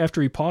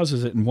 after he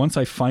pauses it, and once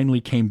I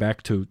finally came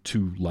back to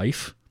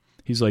life,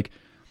 he's like,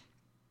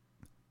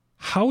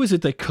 "How is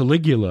it that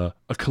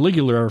a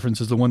Caligula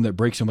reference is the one that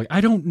breaks him?" Like, I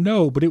don't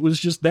know, but it was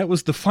just that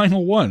was the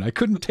final one. I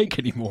couldn't take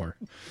anymore.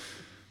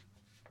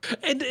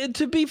 And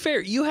to be fair,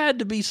 you had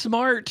to be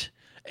smart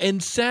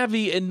and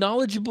savvy and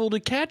knowledgeable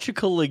to catch a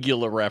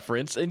Caligula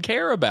reference and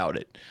care about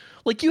it.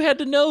 Like, you had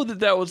to know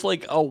that was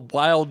like a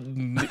wild,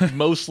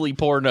 mostly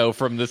porno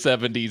from the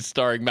 70s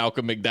starring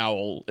Malcolm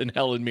McDowell and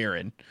Helen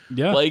Mirren.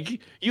 Yeah. Like,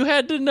 you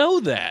had to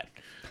know that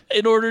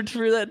in order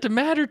for that to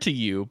matter to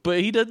you. But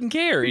he doesn't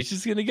care. He's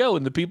just going to go.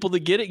 And the people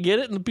that get it,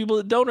 and the people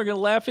that don't are going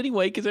to laugh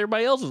anyway because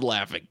everybody else is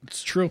laughing.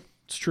 It's true.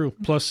 It's true.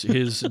 Plus,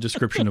 his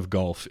description of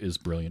golf is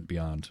brilliant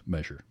beyond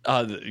measure.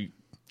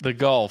 The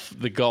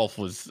golf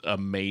was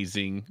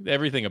amazing.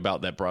 Everything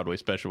about that Broadway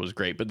special was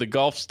great, but the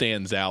golf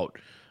stands out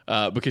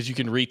because you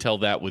can retell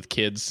that with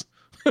kids.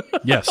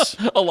 Yes.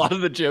 A lot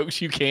of the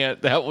jokes you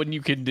can't. That one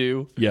you can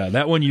do. Yeah,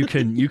 that one you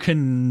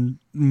can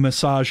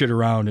massage it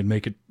around and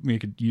make it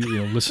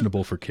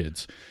listenable for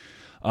kids.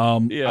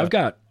 Yeah. I've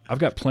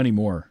got plenty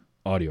more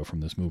audio from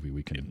this movie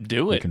we can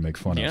make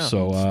fun of.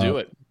 So let's do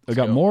it. I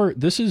got more.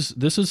 This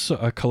is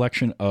a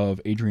collection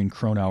of Adrian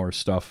Cronauer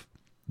stuff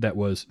that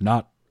was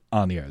not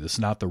on the air. This is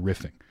not the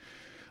riffing.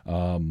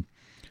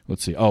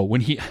 Let's see. Oh,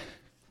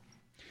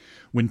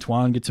 when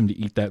Tuan gets him to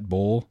eat that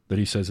bowl that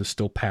he says is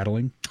still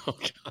paddling. Oh,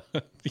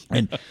 God.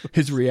 And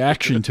his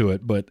reaction to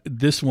it, but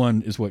this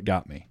one is what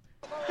got me.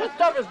 This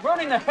stuff is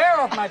burning the hair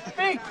off my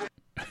feet.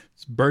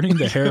 It's burning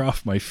the hair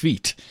off my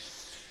feet.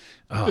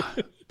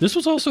 This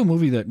was also a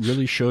movie that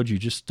really showed you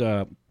just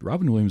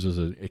Robin Williams was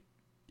an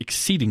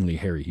exceedingly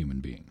hairy human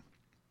being.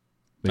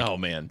 Oh,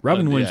 man.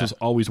 Robin Williams was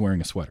always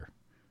wearing a sweater,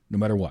 no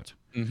matter what.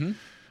 Mm-hmm.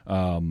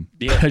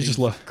 I just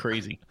love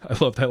crazy. I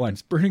love that line.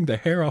 It's burning the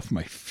hair off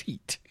my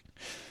feet.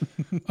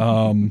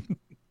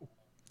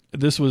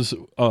 This was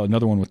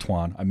another one with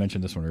Tuan. I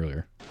mentioned this one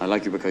earlier. I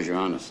like you because you're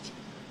honest.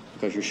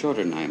 Because you're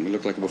shorter than I am. We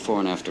look like a before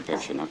and after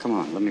picture. Now, come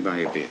on, let me buy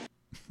you a beer.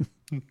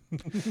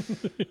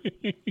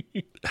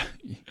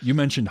 You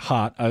mentioned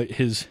Hot.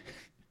 His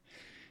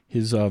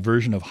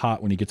version of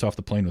Hot when he gets off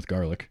the plane with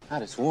garlic.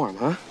 God, it's warm,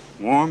 huh?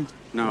 Warm?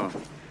 No.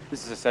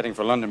 This is a setting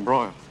for London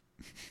broil.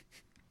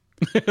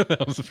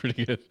 That was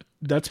pretty good.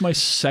 That's my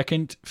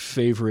second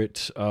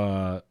favorite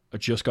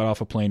just got off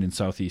a plane in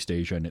Southeast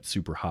Asia and it's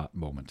super hot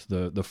moment.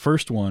 The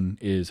first one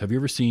is, have you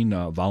ever seen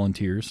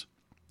Volunteers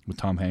with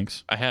Tom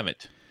Hanks? I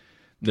haven't.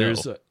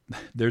 There's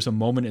a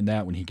moment in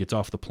that when he gets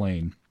off the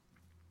plane.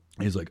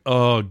 He's like,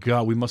 oh,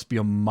 God, we must be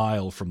a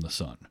mile from the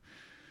sun.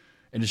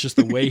 And it's just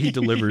the way he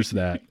delivers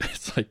that.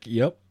 It's like,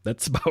 yep,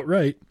 that's about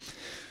right.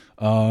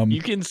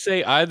 You can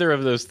say either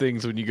of those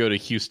things when you go to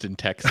Houston,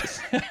 Texas.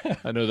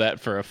 I know that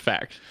for a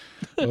fact.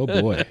 Oh,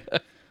 boy.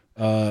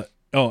 And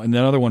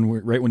another one,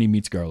 right when he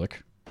meets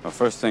Garlic. Well,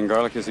 first thing,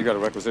 Garlic, is you got to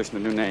requisition a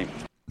new name.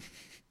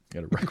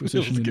 Got to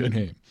requisition a new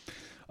name.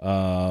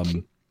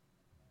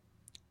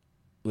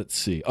 Let's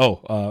see.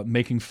 Oh,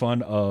 making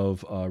fun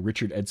of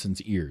Richard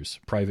Edson's ears,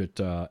 Private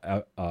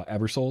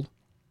Abersold,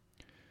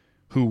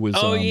 who was...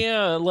 Oh,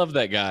 yeah, I love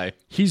that guy.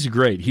 He's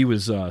great. He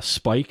was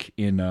Spike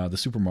in the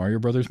Super Mario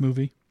Brothers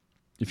movie,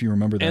 if you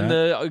remember that. And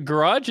the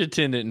garage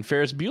attendant in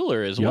Ferris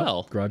Bueller as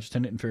well. Garage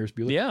attendant in Ferris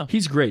Bueller. Yeah.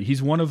 He's great.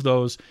 He's one of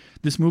those...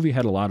 This movie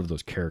had a lot of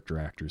those character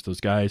actors. Those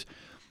guys,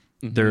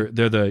 they're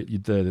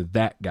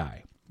that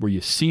guy, where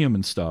you see him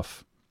and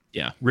stuff.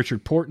 Yeah.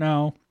 Richard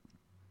Portnow...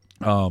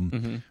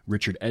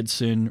 Richard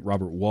Edson,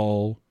 Robert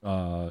Wall,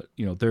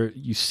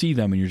 you see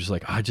them and you're just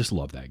like, I just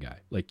love that guy.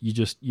 Like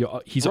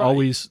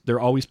they're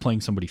always playing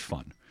somebody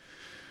fun.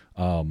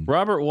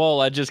 Robert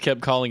Wall, I just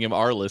kept calling him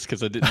Arliss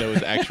because I didn't know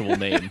his actual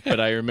name, but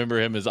I remember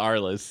him as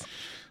Arliss.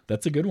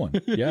 That's a good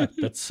one. Yeah,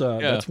 that's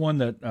one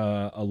that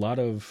a lot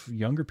of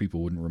younger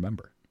people wouldn't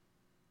remember.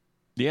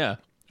 Yeah.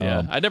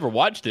 Yeah, I never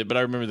watched it, but I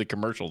remember the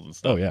commercials and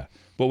stuff. Oh, yeah.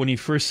 But when he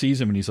first sees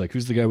him and he's like,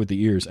 who's the guy with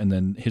the ears? And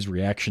then his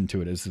reaction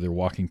to it as they're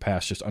walking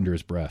past just under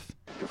his breath.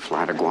 You could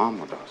fly to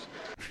Guam with us.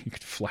 You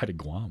could fly to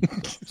Guam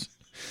with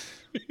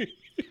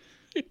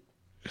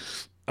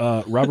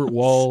us. Robert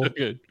Wall, So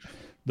good.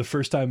 the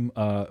first time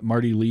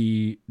Marty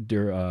Lee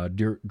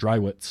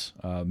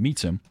Drywitz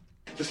meets him.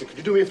 Listen, could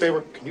you do me a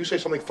favor? Can you say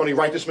something funny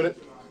right this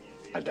minute?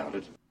 I doubt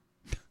it.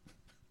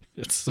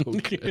 It's so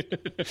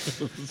good.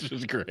 This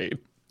is great.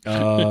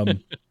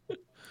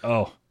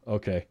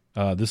 Okay.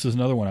 This is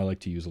another one I like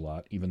to use a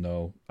lot, even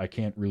though I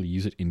can't really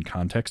use it in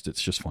context.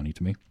 It's just funny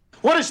to me.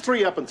 What does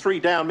 3 up and 3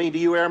 down mean to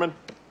you, Airman?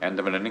 End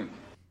of an inning.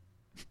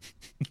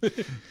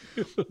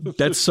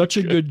 That's such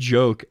a good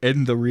joke,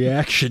 and the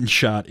reaction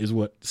shot is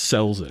what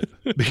sells it.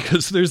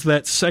 Because there's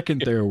that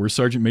second there where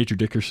Sergeant Major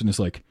Dickerson is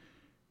like,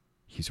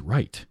 he's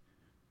right.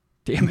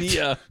 Damn it.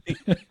 Yeah.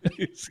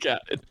 He's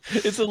got it.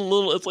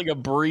 It's like a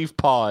brief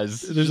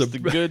pause. There's just a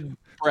good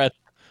breath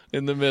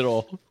in the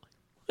middle.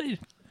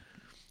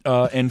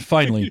 And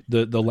finally,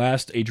 the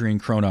last Adrian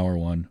Cronauer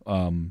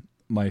one,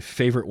 my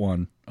favorite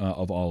one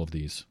of all of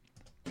these.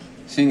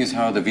 Seeing as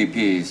how the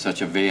VP is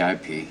such a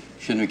VIP,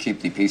 shouldn't we keep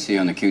the PC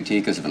on the QT?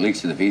 Because if it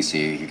leaks to the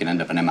VC, you can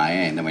end up an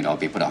MIA, and then we'd all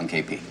be put on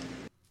KP.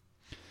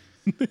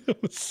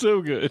 That was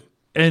so good.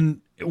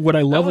 And what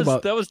I love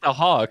about... That was the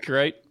Hawk,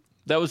 right?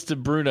 That was to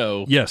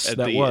Bruno. Yes, at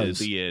that the was.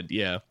 At the end,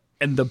 yeah.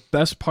 And the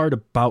best part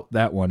about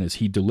that one is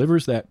he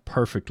delivers that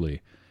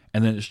perfectly,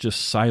 and then it's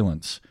just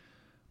silence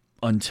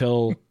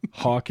until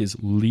Hawk is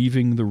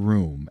leaving the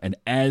room, and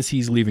as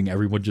he's leaving,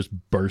 everyone just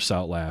bursts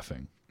out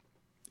laughing.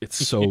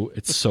 It's so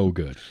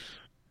good.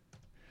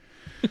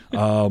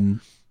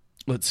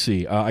 Let's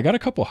see. I got a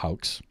couple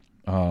Hawks.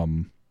 That's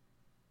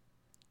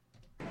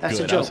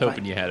good. a joke. I was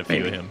hoping right? you had a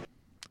few of him.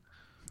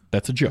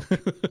 That's a joke.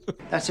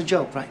 That's a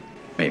joke, right?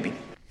 Maybe.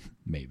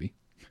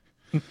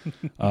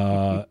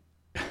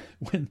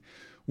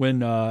 When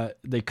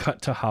they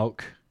cut to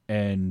Hawk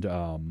and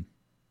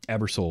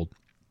Abersold,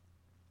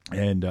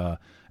 and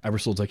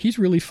Abersold's like, he's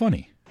really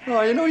funny.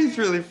 Oh, you know he's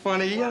really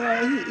funny.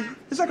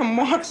 He's like a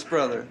Marx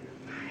brother.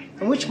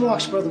 And which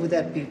Marx brother would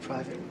that be,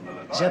 Private?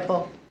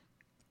 Zeppo?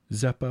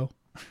 Zeppo.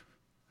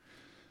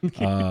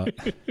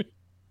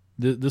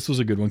 This was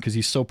a good one because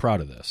he's so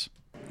proud of this.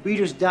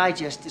 Reader's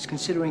Digest is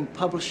considering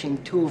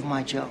publishing 2 of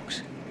my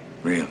jokes.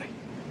 Really?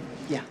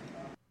 Yeah.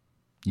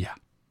 Yeah.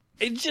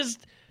 It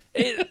just,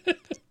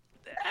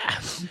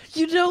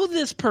 you know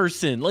this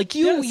person. Like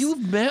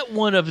you've met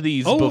one of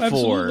these before.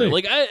 Absolutely.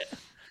 Like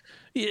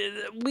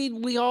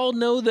we all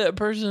know that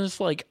person is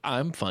like,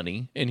 I'm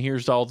funny, and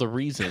here's all the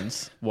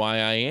reasons why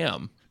I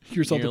am.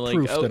 Here's all the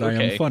proof that I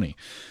am funny.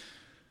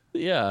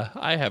 Yeah,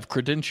 I have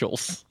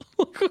credentials.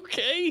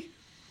 Okay,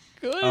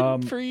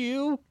 good for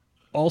you.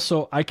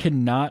 Also, I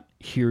cannot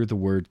hear the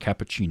word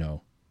cappuccino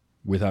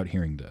without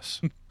hearing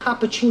this.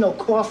 Cappuccino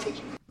coffee.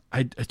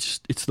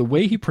 It's the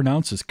way he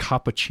pronounces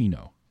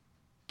cappuccino.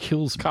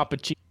 Kills me.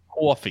 Cappuccino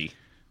coffee.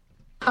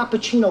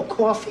 Cappuccino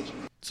coffee.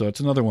 So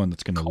it's another one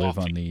that's going to live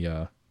on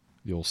the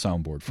old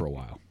soundboard for a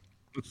while.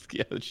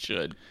 Yeah, it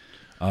should.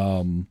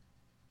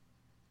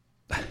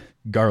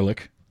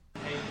 Garlic.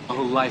 My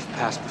whole life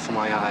passed before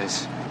my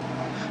eyes,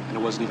 and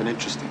it wasn't even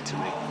interesting to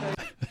me.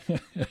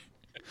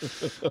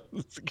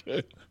 That's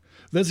good.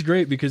 That's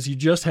great because you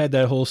just had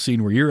that whole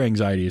scene where your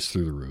anxiety is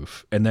through the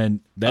roof, and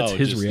then that's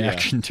his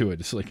reaction to it.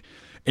 It's like,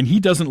 and he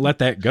doesn't let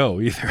that go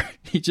either.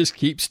 He just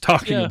keeps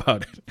talking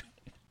about it.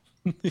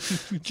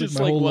 Just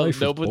like, well,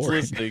 no one's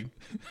listening.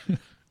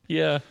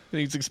 Yeah,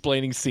 and he's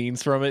explaining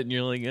scenes from it, and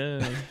you're like,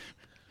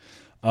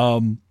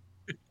 Oh,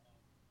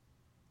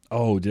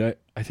 did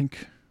I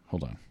think?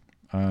 Hold on.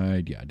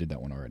 I did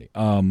that one already.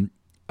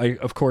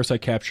 Of course I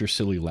capture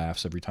silly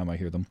laughs every time I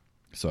hear them.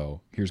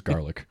 So here's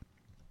garlic.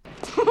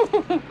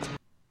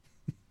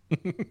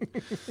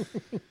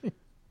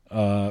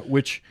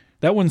 Which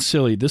that one's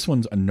silly. This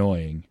one's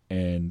annoying,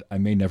 and I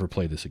may never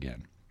play this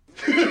again.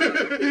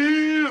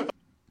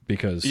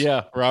 Because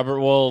Robert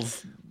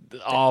Wuhl's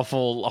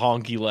awful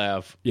honky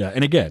laugh. Yeah,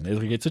 and again,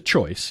 it's a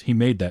choice. He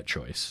made that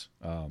choice.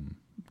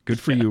 Good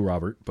for you,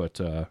 Robert,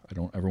 but I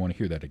don't ever want to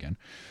hear that again.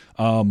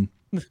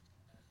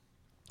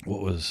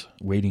 What was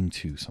waiting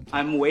to something?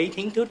 I'm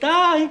waiting to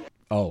die.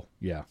 Oh,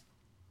 yeah.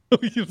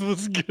 It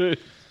was good.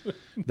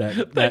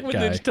 That when guy.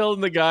 they're telling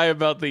the guy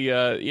about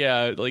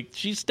the like,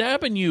 she's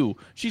stabbing you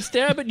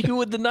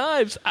with the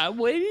knives. I'm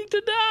waiting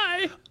to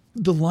die.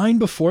 The line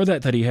before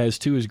that he has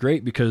too is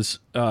great because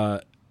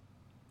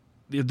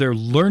they're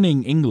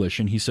learning English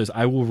and he says,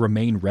 "I will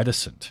remain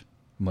reticent."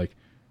 I'm like,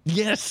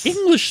 yes,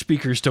 English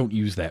speakers don't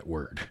use that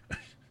word.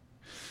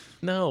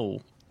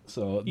 No.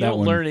 So you don't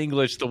learn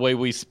English the way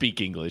we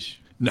speak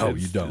English. No,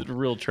 you don't. It's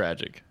real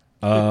tragic.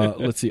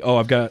 Let's see. Oh,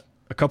 I've got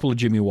a couple of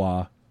Jimmy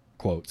Wah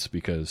quotes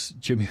because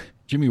Jimmy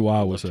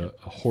Wah was a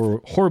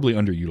horribly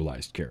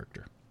underutilized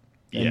character,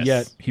 and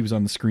yet he was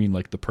on the screen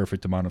like the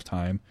perfect amount of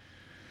time.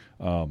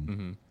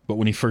 But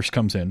when he first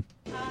comes in,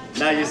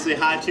 now you say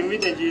hi to me,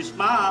 then you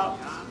smile.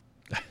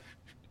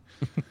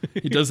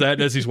 He does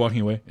that as he's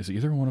walking away. Is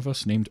either one of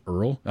us named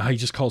Earl? He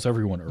just calls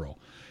everyone Earl.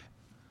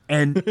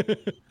 And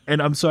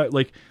I'm sorry,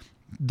 like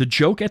the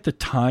joke at the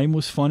time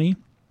was funny,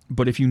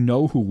 but if you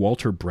know who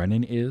Walter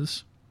Brennan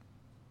is,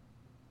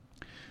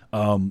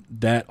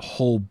 that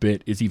whole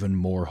bit is even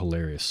more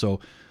hilarious. So,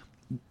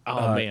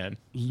 man,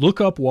 look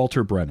up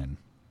Walter Brennan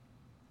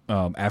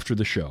after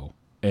the show,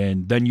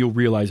 and then you'll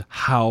realize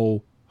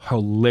how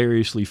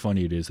hilariously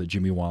funny it is that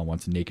Jimmy Wah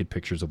wants naked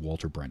pictures of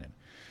Walter Brennan.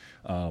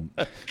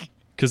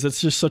 Because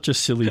it's just such a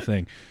silly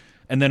thing.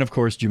 And then, of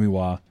course, Jimmy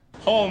Wah.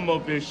 Home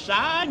of the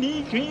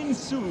shiny green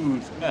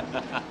suit.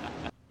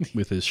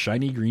 With his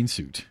shiny green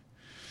suit.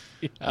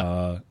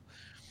 Yeah.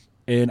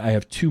 And I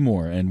have two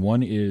more, and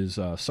one is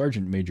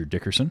Sergeant Major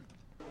Dickerson.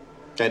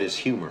 That is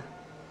humor.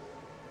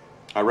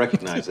 I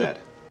recognize that.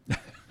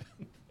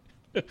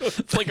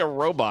 It's like a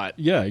robot.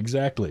 Yeah,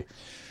 exactly.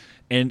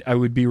 And I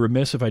would be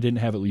remiss if I didn't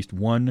have at least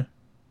one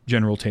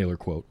General Taylor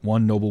quote,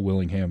 one Noble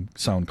Willingham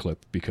sound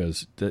clip,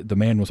 because the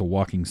man was a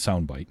walking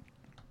soundbite.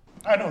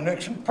 I know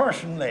Nixon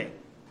personally.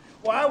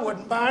 Well, I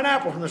wouldn't buy an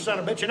apple from the son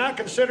of a bitch, and I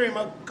consider him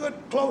a good,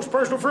 close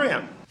personal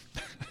friend.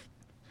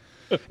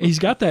 He's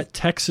got that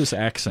Texas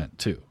accent,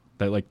 too.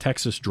 That, like,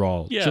 Texas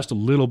drawl. Yeah. Just a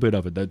little bit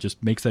of it that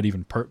just makes that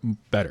even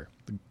better.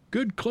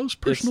 Good, close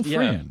personal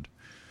friend.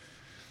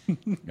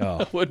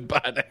 I wouldn't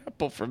buy an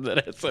apple from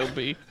that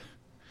SOB.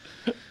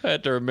 I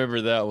had to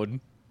remember that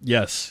one.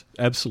 Yes,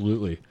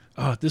 absolutely.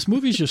 This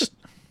movie's just...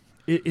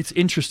 it's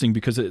interesting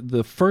because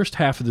the first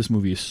half of this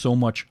movie is so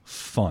much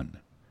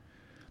fun.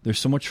 There's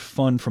so much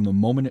fun from the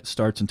moment it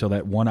starts until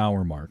that 1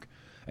 hour mark.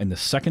 And the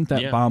second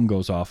that bomb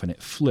goes off and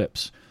it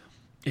flips,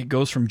 it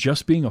goes from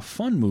just being a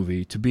fun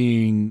movie to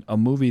being a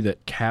movie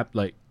that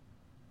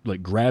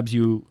grabs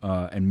you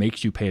and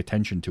makes you pay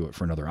attention to it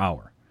for another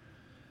hour.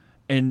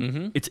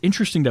 And it's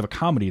interesting to have a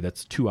comedy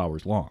that's 2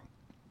 hours long.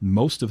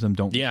 Most of them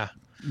don't. Yeah.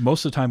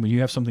 Most of the time when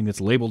you have something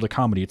that's labeled a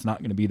comedy, it's not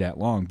going to be that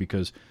long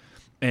because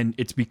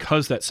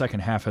that second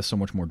half has so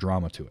much more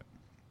drama to it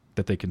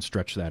that they can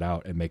stretch that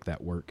out and make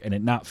that work. And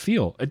it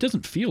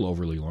doesn't feel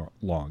overly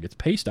long. It's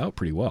paced out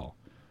pretty well.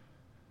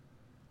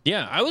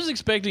 Yeah, I was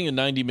expecting a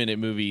 90-minute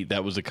movie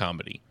that was a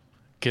comedy.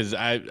 because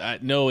I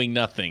knowing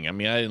nothing. I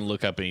mean, I didn't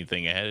look up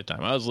anything ahead of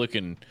time. I was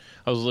looking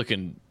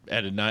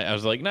at a night. I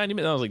was like 90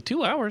 minutes. I was like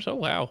 2 hours. Oh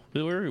wow,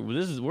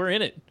 we're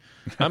in it.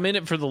 I'm in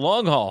it for the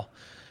long haul.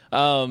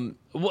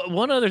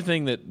 One other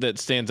thing that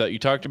stands out. You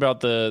talked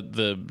about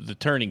the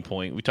turning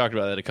point. We talked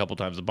about that a couple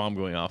times. The bomb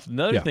going off.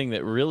 Another thing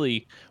that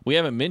really we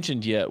haven't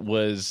mentioned yet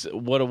was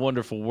What a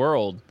Wonderful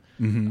World.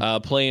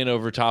 Playing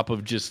over top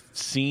of just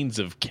scenes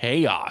of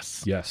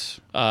chaos.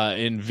 Yes.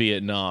 In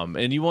Vietnam.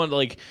 And you want,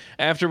 like,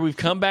 after we've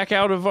come back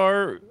out of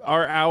our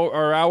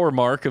hour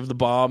mark of the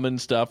bomb and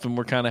stuff, and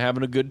we're kind of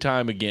having a good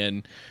time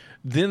again,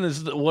 then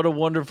there's What a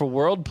Wonderful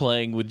World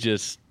playing with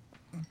just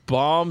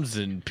bombs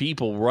and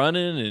people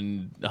running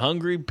and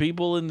hungry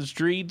people in the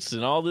streets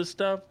and all this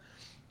stuff.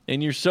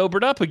 And you're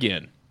sobered up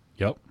again.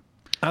 Yep.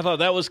 I thought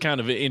that was kind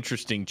of an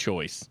interesting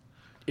choice.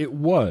 It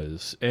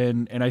was.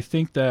 And I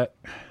think that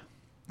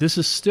this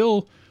is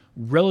still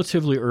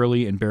relatively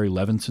early in Barry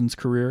Levinson's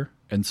career,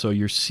 and so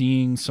you're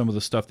seeing some of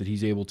the stuff that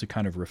he's able to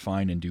kind of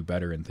refine and do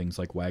better in things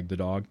like Wag the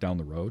Dog down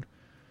the road.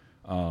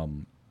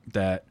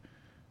 But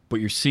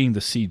you're seeing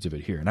the seeds of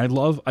it here, and I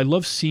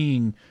love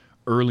seeing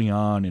early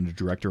on in a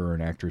director or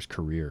an actor's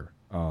career,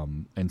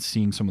 and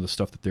seeing some of the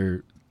stuff that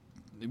they're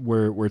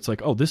where it's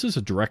like, oh, this is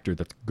a director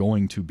that's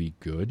going to be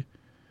good,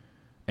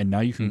 and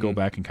now you can go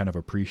back and kind of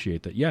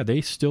appreciate that. Yeah,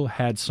 they still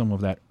had some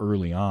of that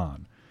early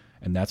on.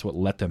 And that's what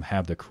let them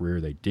have the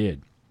career they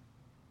did.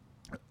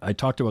 I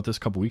talked about this a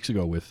couple weeks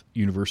ago with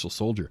Universal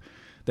Soldier.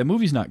 That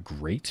movie's not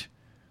great,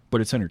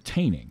 but it's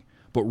entertaining.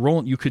 But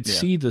you could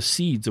see the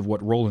seeds of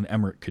what Roland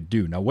Emmerich could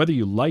do. Now, whether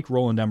you like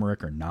Roland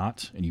Emmerich or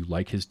not, and you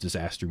like his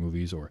disaster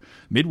movies, or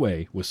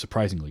Midway was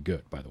surprisingly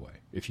good, by the way.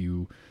 If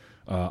you,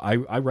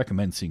 I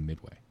recommend seeing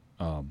Midway.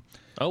 Oh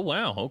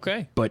wow,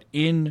 okay. But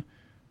in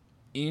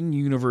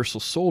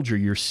Universal Soldier,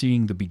 you're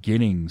seeing the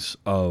beginnings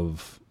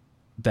of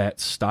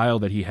that style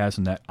that he has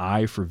and that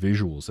eye for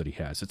visuals that he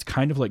has. It's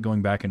kind of like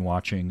going back and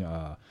watching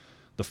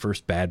the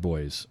first Bad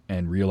Boys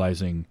and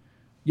realizing,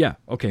 yeah,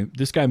 okay,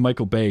 this guy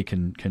Michael Bay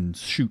can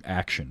shoot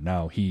action.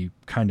 Now, he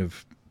kind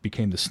of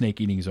became the snake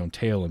eating his own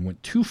tail and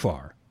went too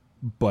far,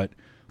 but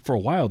for a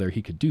while there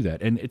he could do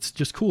that, and it's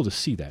just cool to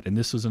see that. And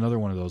this was another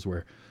one of those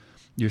where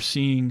you're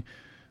seeing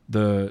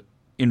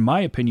in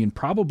my opinion,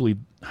 probably,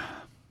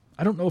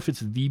 I don't know if it's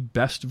the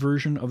best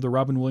version of the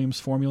Robin Williams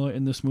formula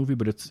in this movie,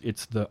 but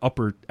it's the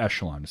upper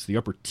echelon. It's the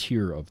upper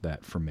tier of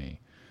that for me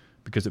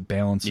because it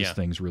balances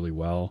things really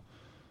well.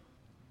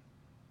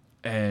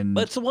 And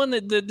but it's the one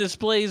that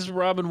displays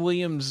Robin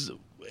Williams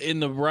in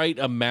the right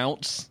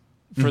amounts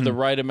for the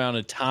right amount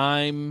of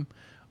time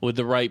with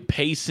the right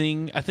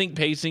pacing. I think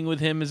pacing with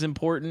him is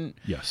important.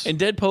 Yes. And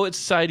Dead Poets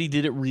Society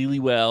did it really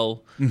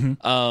well.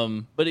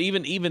 But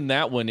even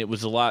that one, it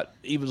was a lot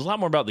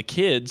more about the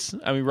kids.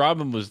 I mean,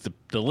 Robin was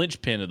the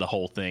linchpin of the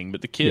whole thing,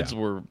 but the kids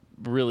were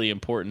really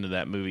important to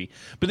that movie.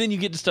 But then you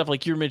get to stuff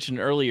like you mentioned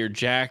earlier,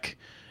 Jack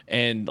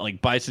and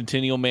like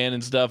Bicentennial Man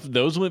and stuff.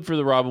 Those went for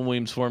the Robin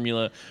Williams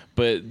formula,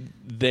 but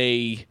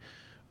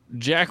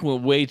Jack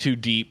went way too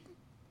deep.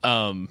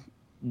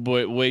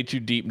 Way too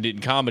deep and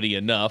didn't comedy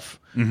enough.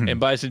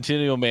 And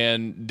Bicentennial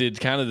Man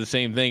did kind of the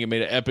same thing and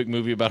made an epic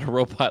movie about a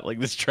robot, like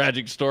this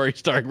tragic story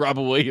starring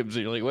Robin Williams.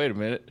 And you're like, wait a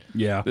minute.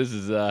 Yeah. This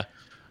is,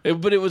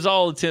 but it was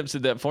all attempts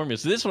at that formula.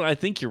 So this one, I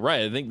think you're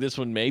right. I think this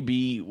one may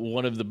be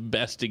one of the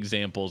best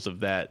examples of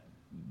that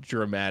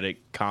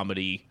dramatic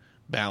comedy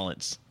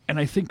balance. And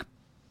I think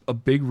a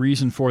big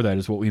reason for that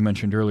is what we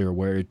mentioned earlier,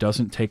 where it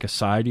doesn't take a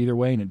side either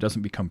way and it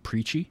doesn't become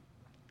preachy.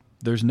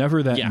 There's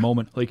never that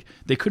moment. Like,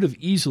 they could have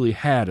easily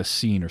had a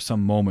scene or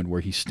some moment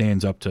where he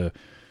stands up to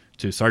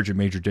Sergeant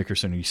Major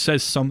Dickerson and he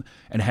says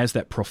and has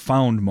that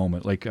profound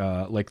moment, like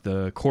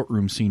the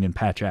courtroom scene in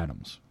Patch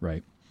Adams,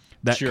 right?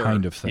 That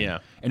kind of thing. Yeah.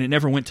 And it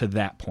never went to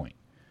that point.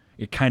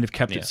 It kind of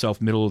kept itself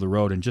middle of the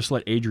road and just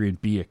let Adrian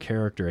be a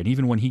character. And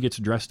even when he gets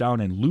dressed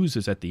down and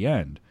loses at the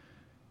end,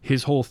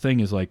 his whole thing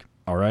is like,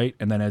 all right.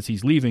 And then as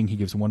he's leaving, he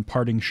gives one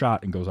parting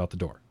shot and goes out the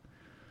door.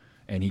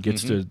 And he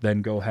gets to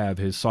then go have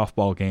his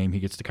softball game. He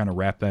gets to kind of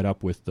wrap that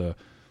up with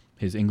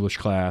his English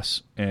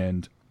class.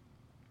 And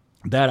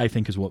that, I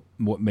think, is what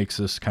makes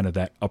this kind of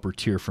that upper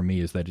tier for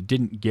me, is that it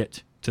didn't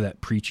get to that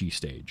preachy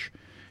stage.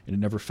 And it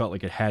never felt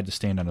like it had to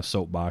stand on a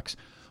soapbox,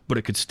 but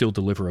it could still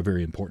deliver a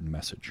very important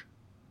message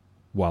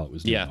while it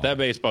was doing all that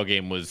baseball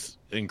game was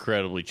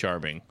incredibly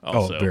charming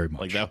also. Oh, very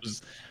much. Like, that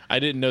was, I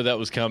didn't know that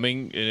was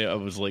coming, and I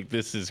was like,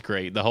 this is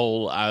great. The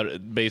whole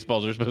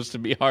baseballs are supposed to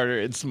be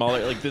harder and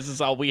smaller. Like, this is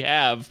all we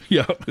have.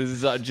 Yeah. This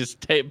is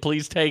just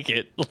please take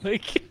it.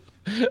 Like,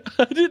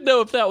 I didn't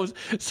know if that was,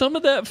 some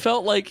of that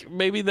felt like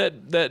maybe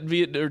that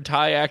Viet or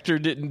Thai actor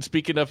didn't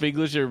speak enough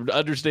English or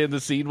understand the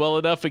scene well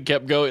enough and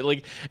kept going.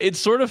 Like, it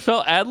sort of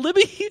felt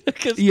ad-libby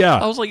because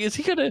I was like, is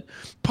he gonna?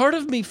 Part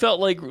of me felt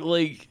like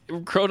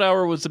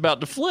Cronauer was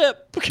about to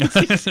flip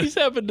because he's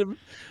having to.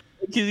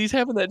 Because he's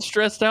having that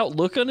stressed out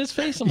look on his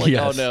face. I'm like,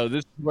 oh no,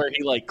 this is where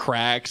he like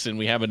cracks and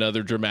we have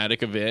another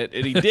dramatic event.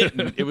 And he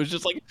didn't. It was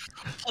just like,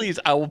 please,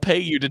 I will pay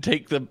you to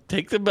take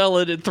the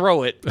melon and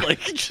throw it.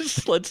 Like,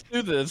 just let's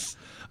do this.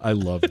 I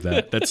love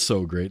that. That's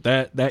so great.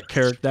 That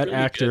character, that really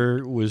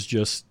actor was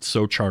just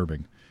so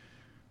charming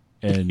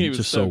and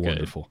just so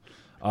wonderful.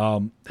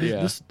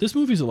 This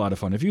movie's a lot of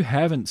fun. If you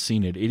haven't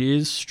seen it, it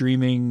is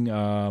streaming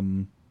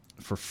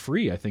for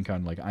free, I think,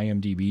 on like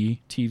IMDb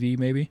TV,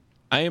 maybe.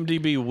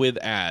 IMDb with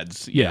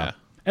ads. Yeah.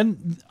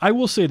 And I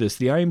will say this,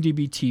 the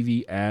IMDb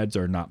TV ads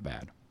are not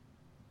bad.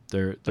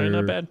 They're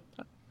not bad.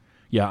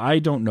 Yeah, I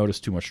don't notice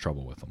too much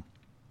trouble with them.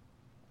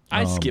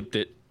 I skipped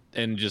it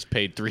and just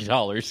paid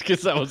 $3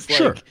 because I was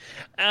like,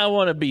 I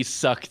want to be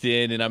sucked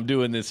in, and I'm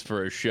doing this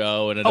for a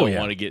show, and I don't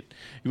want to get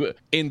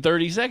in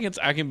 30 seconds.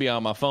 I can be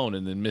on my phone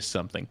and then miss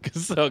something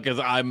because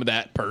I'm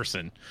that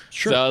person.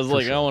 Sure, so I was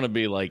like, I want to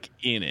be like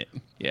in it.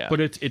 Yeah, but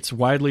it's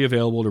widely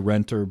available to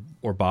rent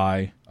or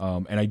buy,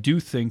 and I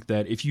do think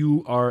that if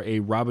you are a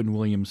Robin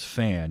Williams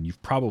fan,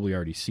 you've probably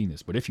already seen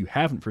this. But if you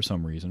haven't for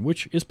some reason,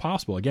 which is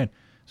possible, again,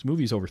 this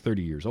movie's over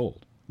 30 years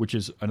old, which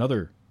is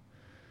another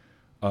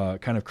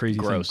kind of crazy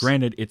thing.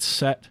 Granted, it's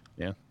set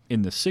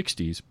in the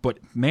 60s, but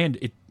man,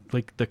 it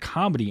like the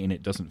comedy in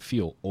it doesn't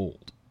feel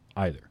old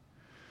either.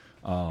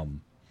 But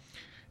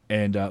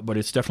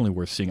it's definitely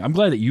worth seeing. I'm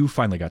glad that you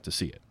finally got to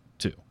see it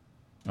too.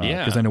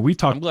 Because I know we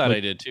talked. I'm glad I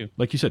did too.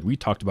 Like you said, we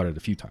talked about it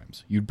a few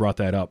times. You brought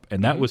that up,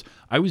 and that was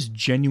I was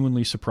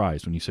genuinely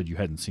surprised when you said you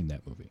hadn't seen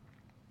that movie.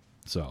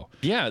 So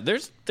yeah,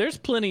 there's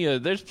plenty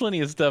of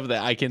stuff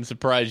that I can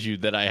surprise you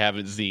that I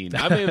haven't seen.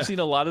 I may have seen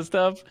a lot of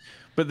stuff,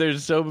 but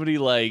there's so many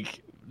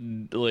like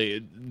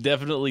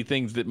definitely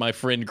things that my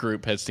friend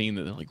group has seen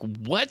that they're like,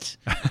 what?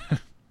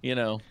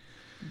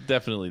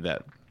 Definitely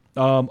that.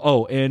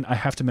 And I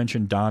have to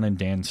mention Don and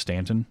Dan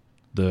Stanton,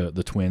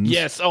 the twins.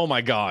 Yes. Oh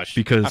my gosh.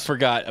 Because I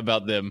forgot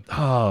about them.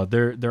 Oh,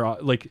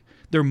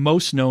 they're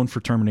most known for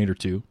Terminator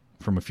 2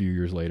 from a few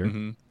years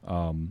later,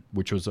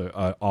 which was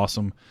a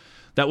awesome.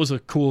 That was a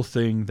cool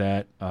thing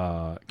that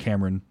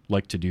Cameron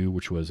liked to do,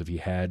 which was if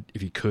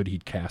he could,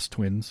 he'd cast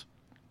twins.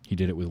 He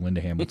did it with Linda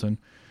Hamilton,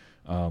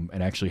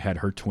 and actually had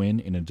her twin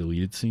in a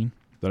deleted scene.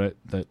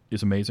 That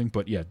is amazing.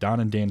 But yeah, Don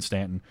and Dan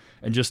Stanton,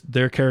 and just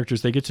their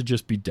characters, they get to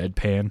just be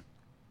deadpan.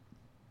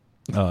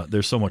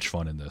 There's so much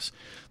fun in this.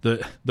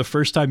 The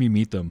first time you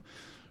meet them,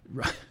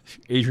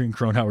 Adrian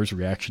Cronauer's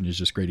reaction is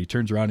just great. He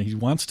turns around and he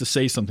wants to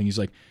say something. He's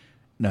like,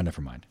 "No,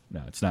 never mind.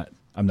 No, it's not.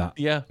 I'm not.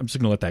 Yeah, I'm just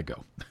gonna let that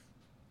go."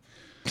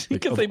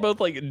 Because they both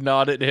like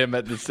nod at him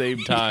at the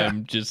same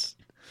time, just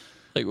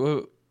like,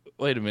 whoa,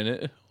 wait a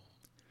minute.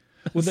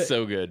 Well,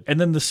 so good. And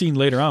then the scene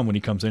later on when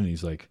he comes in and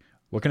he's like,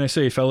 "What can I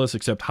say, fellas,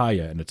 except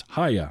hiya?" And it's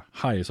hiya,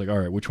 hiya. It's like, all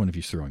right, which one of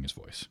you's throwing his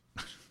voice?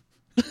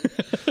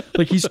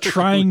 Like he's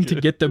trying to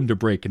get them to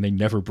break and they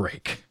never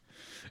break.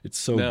 It's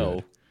so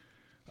good.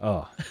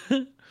 Oh,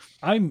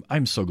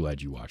 I'm so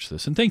glad you watched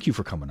this, and thank you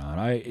for coming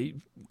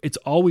on. It's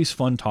always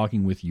fun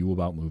talking with you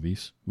about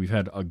movies. We've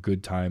had a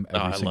good time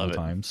every single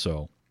time.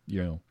 So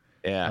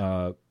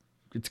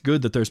it's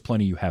good that there's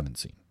plenty you haven't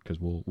seen because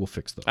we'll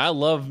fix those. I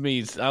love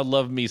me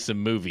some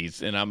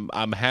movies, and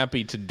I'm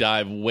happy to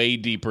dive way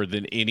deeper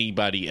than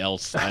anybody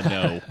else I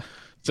know.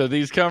 So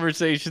these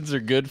conversations are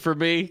good for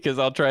me because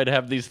I'll try to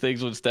have these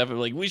things with Steph. I'm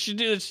like, we should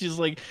do this. She's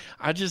like,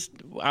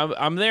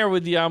 I'm there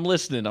with you. I'm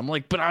listening. I'm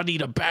like, but I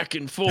need a back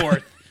and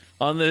forth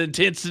on the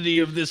intensity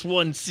of this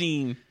one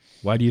scene.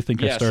 Why do you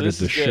think I started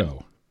this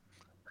show?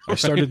 I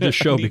started this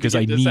show because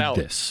I need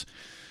this.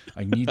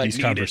 I need these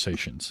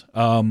conversations.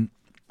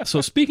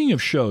 So speaking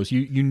of shows,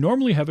 you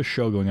normally have a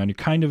show going on. You're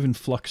kind of in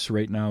flux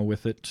right now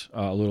with it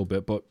a little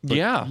bit, but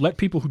let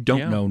people who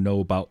don't know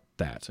about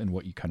that and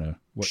what you kind of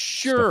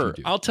Sure. stuff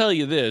you do. I'll tell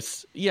you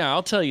this. Yeah,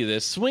 I'll tell you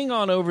this. Swing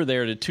on over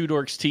there to Two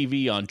Dorks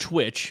TV on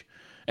Twitch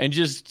and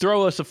just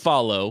throw us a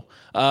follow.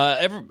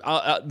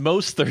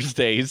 Most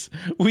Thursdays,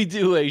 we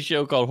do a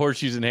show called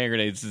Horseshoes and Hand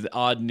Grenades. It's an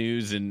odd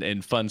news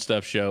and fun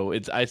stuff show.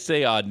 I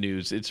say odd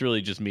news. It's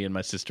really just me and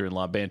my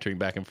sister-in-law bantering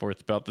back and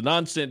forth about the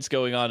nonsense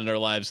going on in our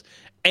lives,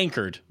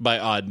 anchored by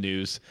odd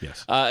news.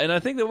 Yes. And I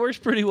think that works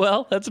pretty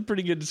well. That's a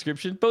pretty good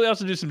description. But we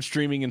also do some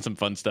streaming and some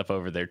fun stuff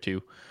over there,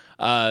 too.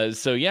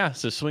 So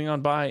swing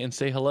on by and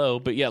say hello.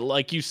 But yeah,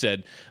 like you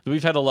said,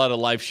 we've had a lot of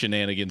life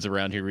shenanigans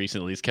around here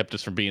recently. It's kept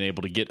us from being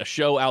able to get a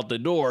show out the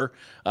door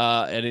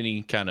at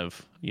any kind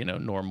of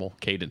normal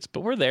cadence.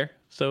 But we're there,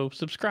 so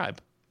subscribe.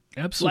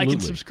 Absolutely, like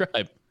and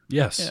subscribe.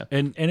 Yes, yeah.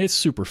 and it's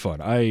super fun.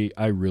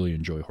 I really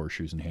enjoy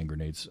Horseshoes and Hand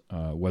Grenades.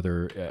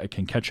 Whether I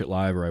can catch it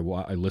live or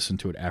I listen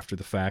to it after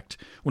the fact.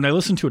 When I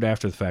listen to it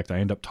after the fact, I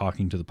end up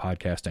talking to the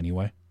podcast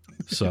anyway.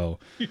 So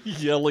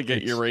yelling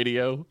at your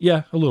radio.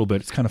 Yeah, a little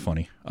bit. It's kind of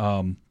funny.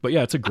 But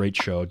yeah, it's a great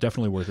show.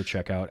 Definitely worth a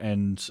check out.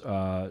 And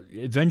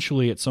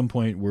eventually, at some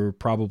point, we're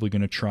probably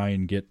going to try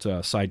and get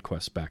Side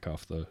Quest back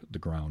off the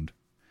ground.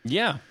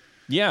 Yeah.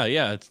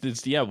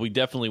 It's we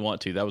definitely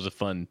want to. That was a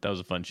fun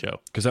show.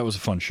 Because that was a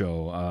fun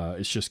show.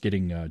 It's just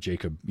getting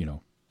Jacob,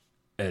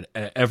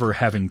 ever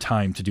having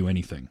time to do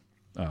anything.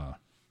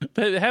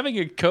 But having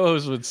a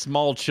co-host with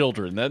small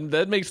children,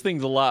 that makes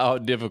things a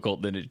lot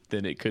difficult than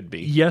it could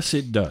be. Yes,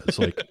 it does.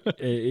 Like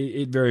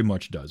it very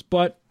much does.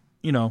 But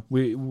we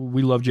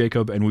love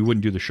Jacob, and we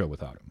wouldn't do the show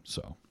without him.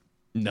 So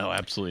no,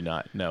 absolutely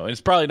not. No, and it's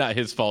probably not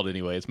his fault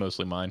anyway. It's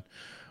mostly mine.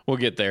 We'll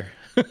get there.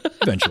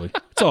 Eventually.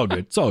 It's all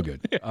good. It's all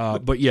good.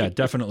 But yeah,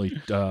 definitely.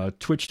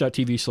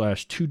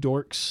 Twitch.tv/Two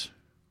Dorks.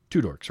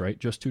 Two Dorks, right?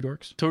 Just Two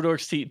Dorks? Two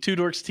Dorks TV.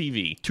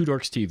 Two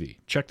Dorks TV.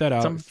 Check that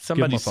out.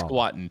 Somebody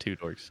squatting Two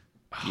Dorks.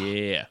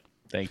 Yeah.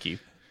 Thank you.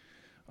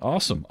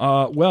 Awesome.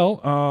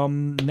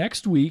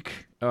 Next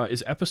week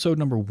is episode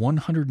number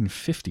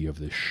 150 of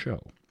this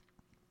show,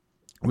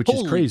 which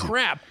is crazy. Holy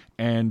crap.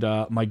 And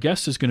my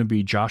guest is going to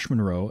be Josh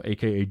Monroe,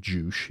 a.k.a.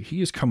 Juice.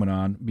 He is coming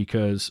on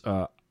because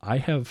I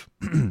have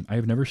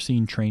never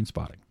seen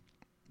Trainspotting,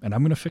 and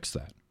I'm going to fix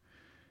that.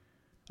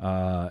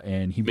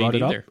 And he brought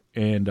it up,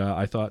 and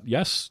I thought,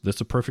 yes, that's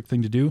a perfect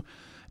thing to do.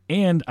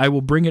 And I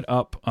will bring it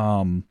up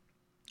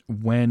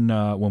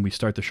when we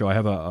start the show. I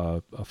have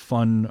a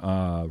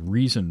fun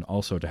reason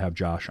also to have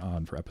Josh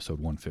on for episode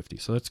 150,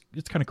 so it's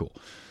kind of cool.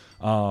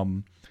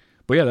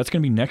 But yeah, that's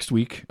going to be next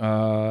week.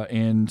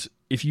 And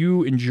if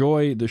you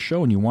enjoy the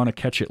show and you want to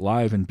catch it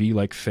live and be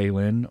like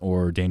Phelan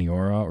or Danny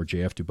Ora or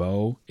JF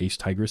Dubow, Ace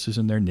Tigress is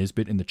in there,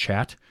 Nisbet in the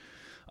chat,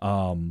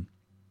 and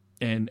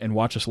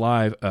watch us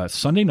live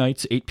Sunday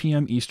nights, 8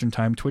 p.m. Eastern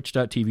Time,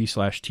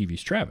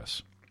 twitch.tv/TV's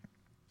Travis.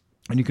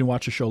 And you can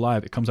watch the show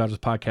live. It comes out as a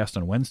podcast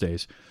on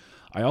Wednesdays.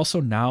 I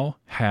also now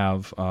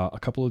have a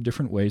couple of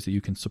different ways that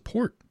you can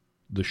support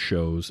the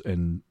shows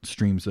and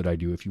streams that I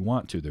do if you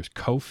want to. There's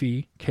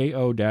Ko-fi,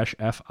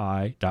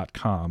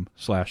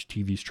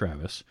 ko-fi.com/TV's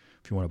Travis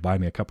if you want to buy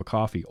me a cup of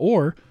coffee,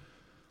 or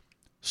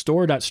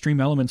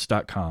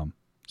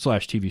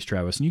store.streamelements.com/TV's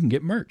Travis, and you can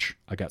get merch.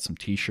 I got some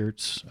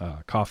t-shirts,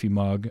 coffee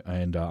mug,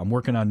 and I'm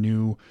working on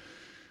new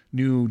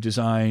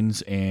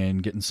designs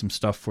and getting some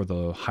stuff for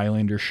the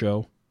Highlander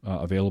show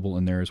available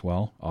in there as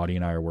well. Audie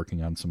and I are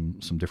working on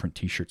some different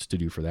t-shirts to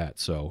do for that.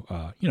 So,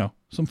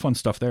 some fun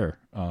stuff there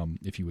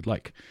if you would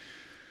like.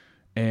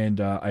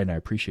 And I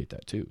appreciate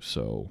that too.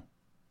 So,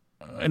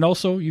 and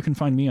also you can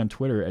find me on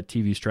Twitter at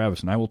TV's Travis,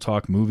 and I will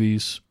talk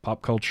movies,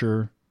 pop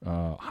culture,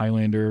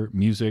 Highlander,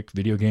 music,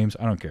 video games.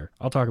 I don't care.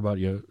 I'll talk about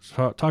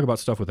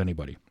stuff with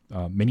anybody.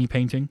 Mini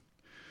painting.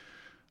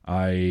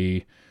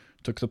 I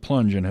took the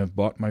plunge and have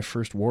bought my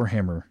first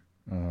Warhammer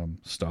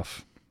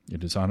stuff.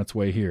 It is on its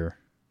way here.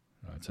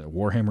 It's a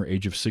Warhammer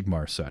Age of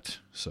Sigmar set.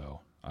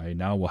 So I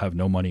now will have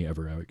no money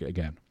ever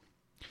again.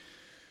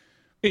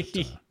 But,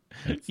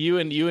 you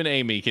and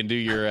Amy can do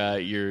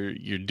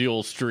your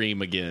dual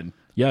stream again.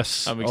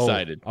 Yes, I'm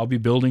excited. I'll be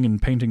building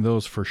and painting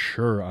those for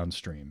sure on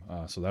stream.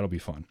 So that'll be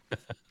fun.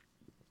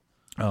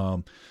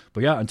 But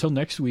yeah, until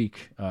next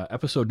week,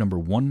 episode number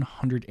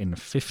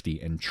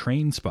 150 and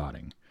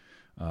Trainspotting.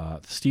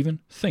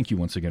 Stephen, thank you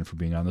once again for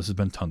being on. This has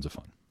been tons of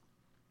fun.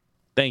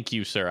 Thank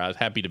you, sir. I was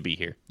happy to be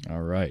here.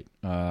 All right.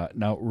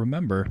 Now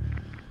remember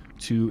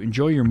to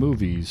enjoy your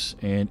movies,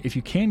 and if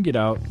you can get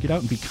out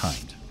and be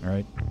kind. All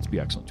right. Let's be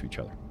excellent to each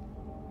other.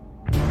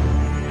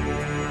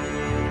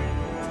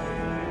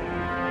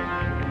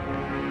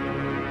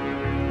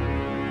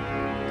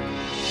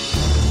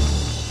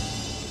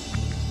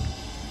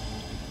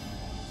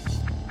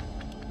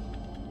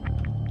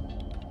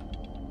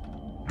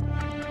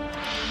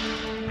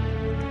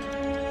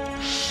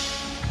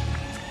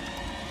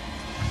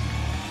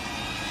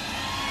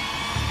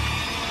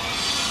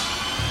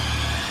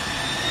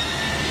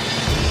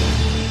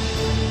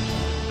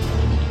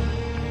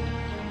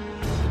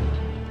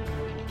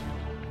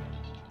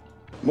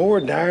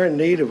 More dire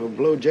need of a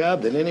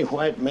blowjob than any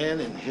white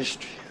man in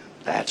history.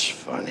 That's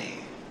funny.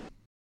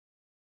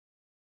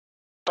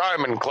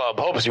 Diamond Club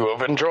hopes you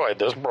have enjoyed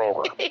this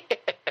program.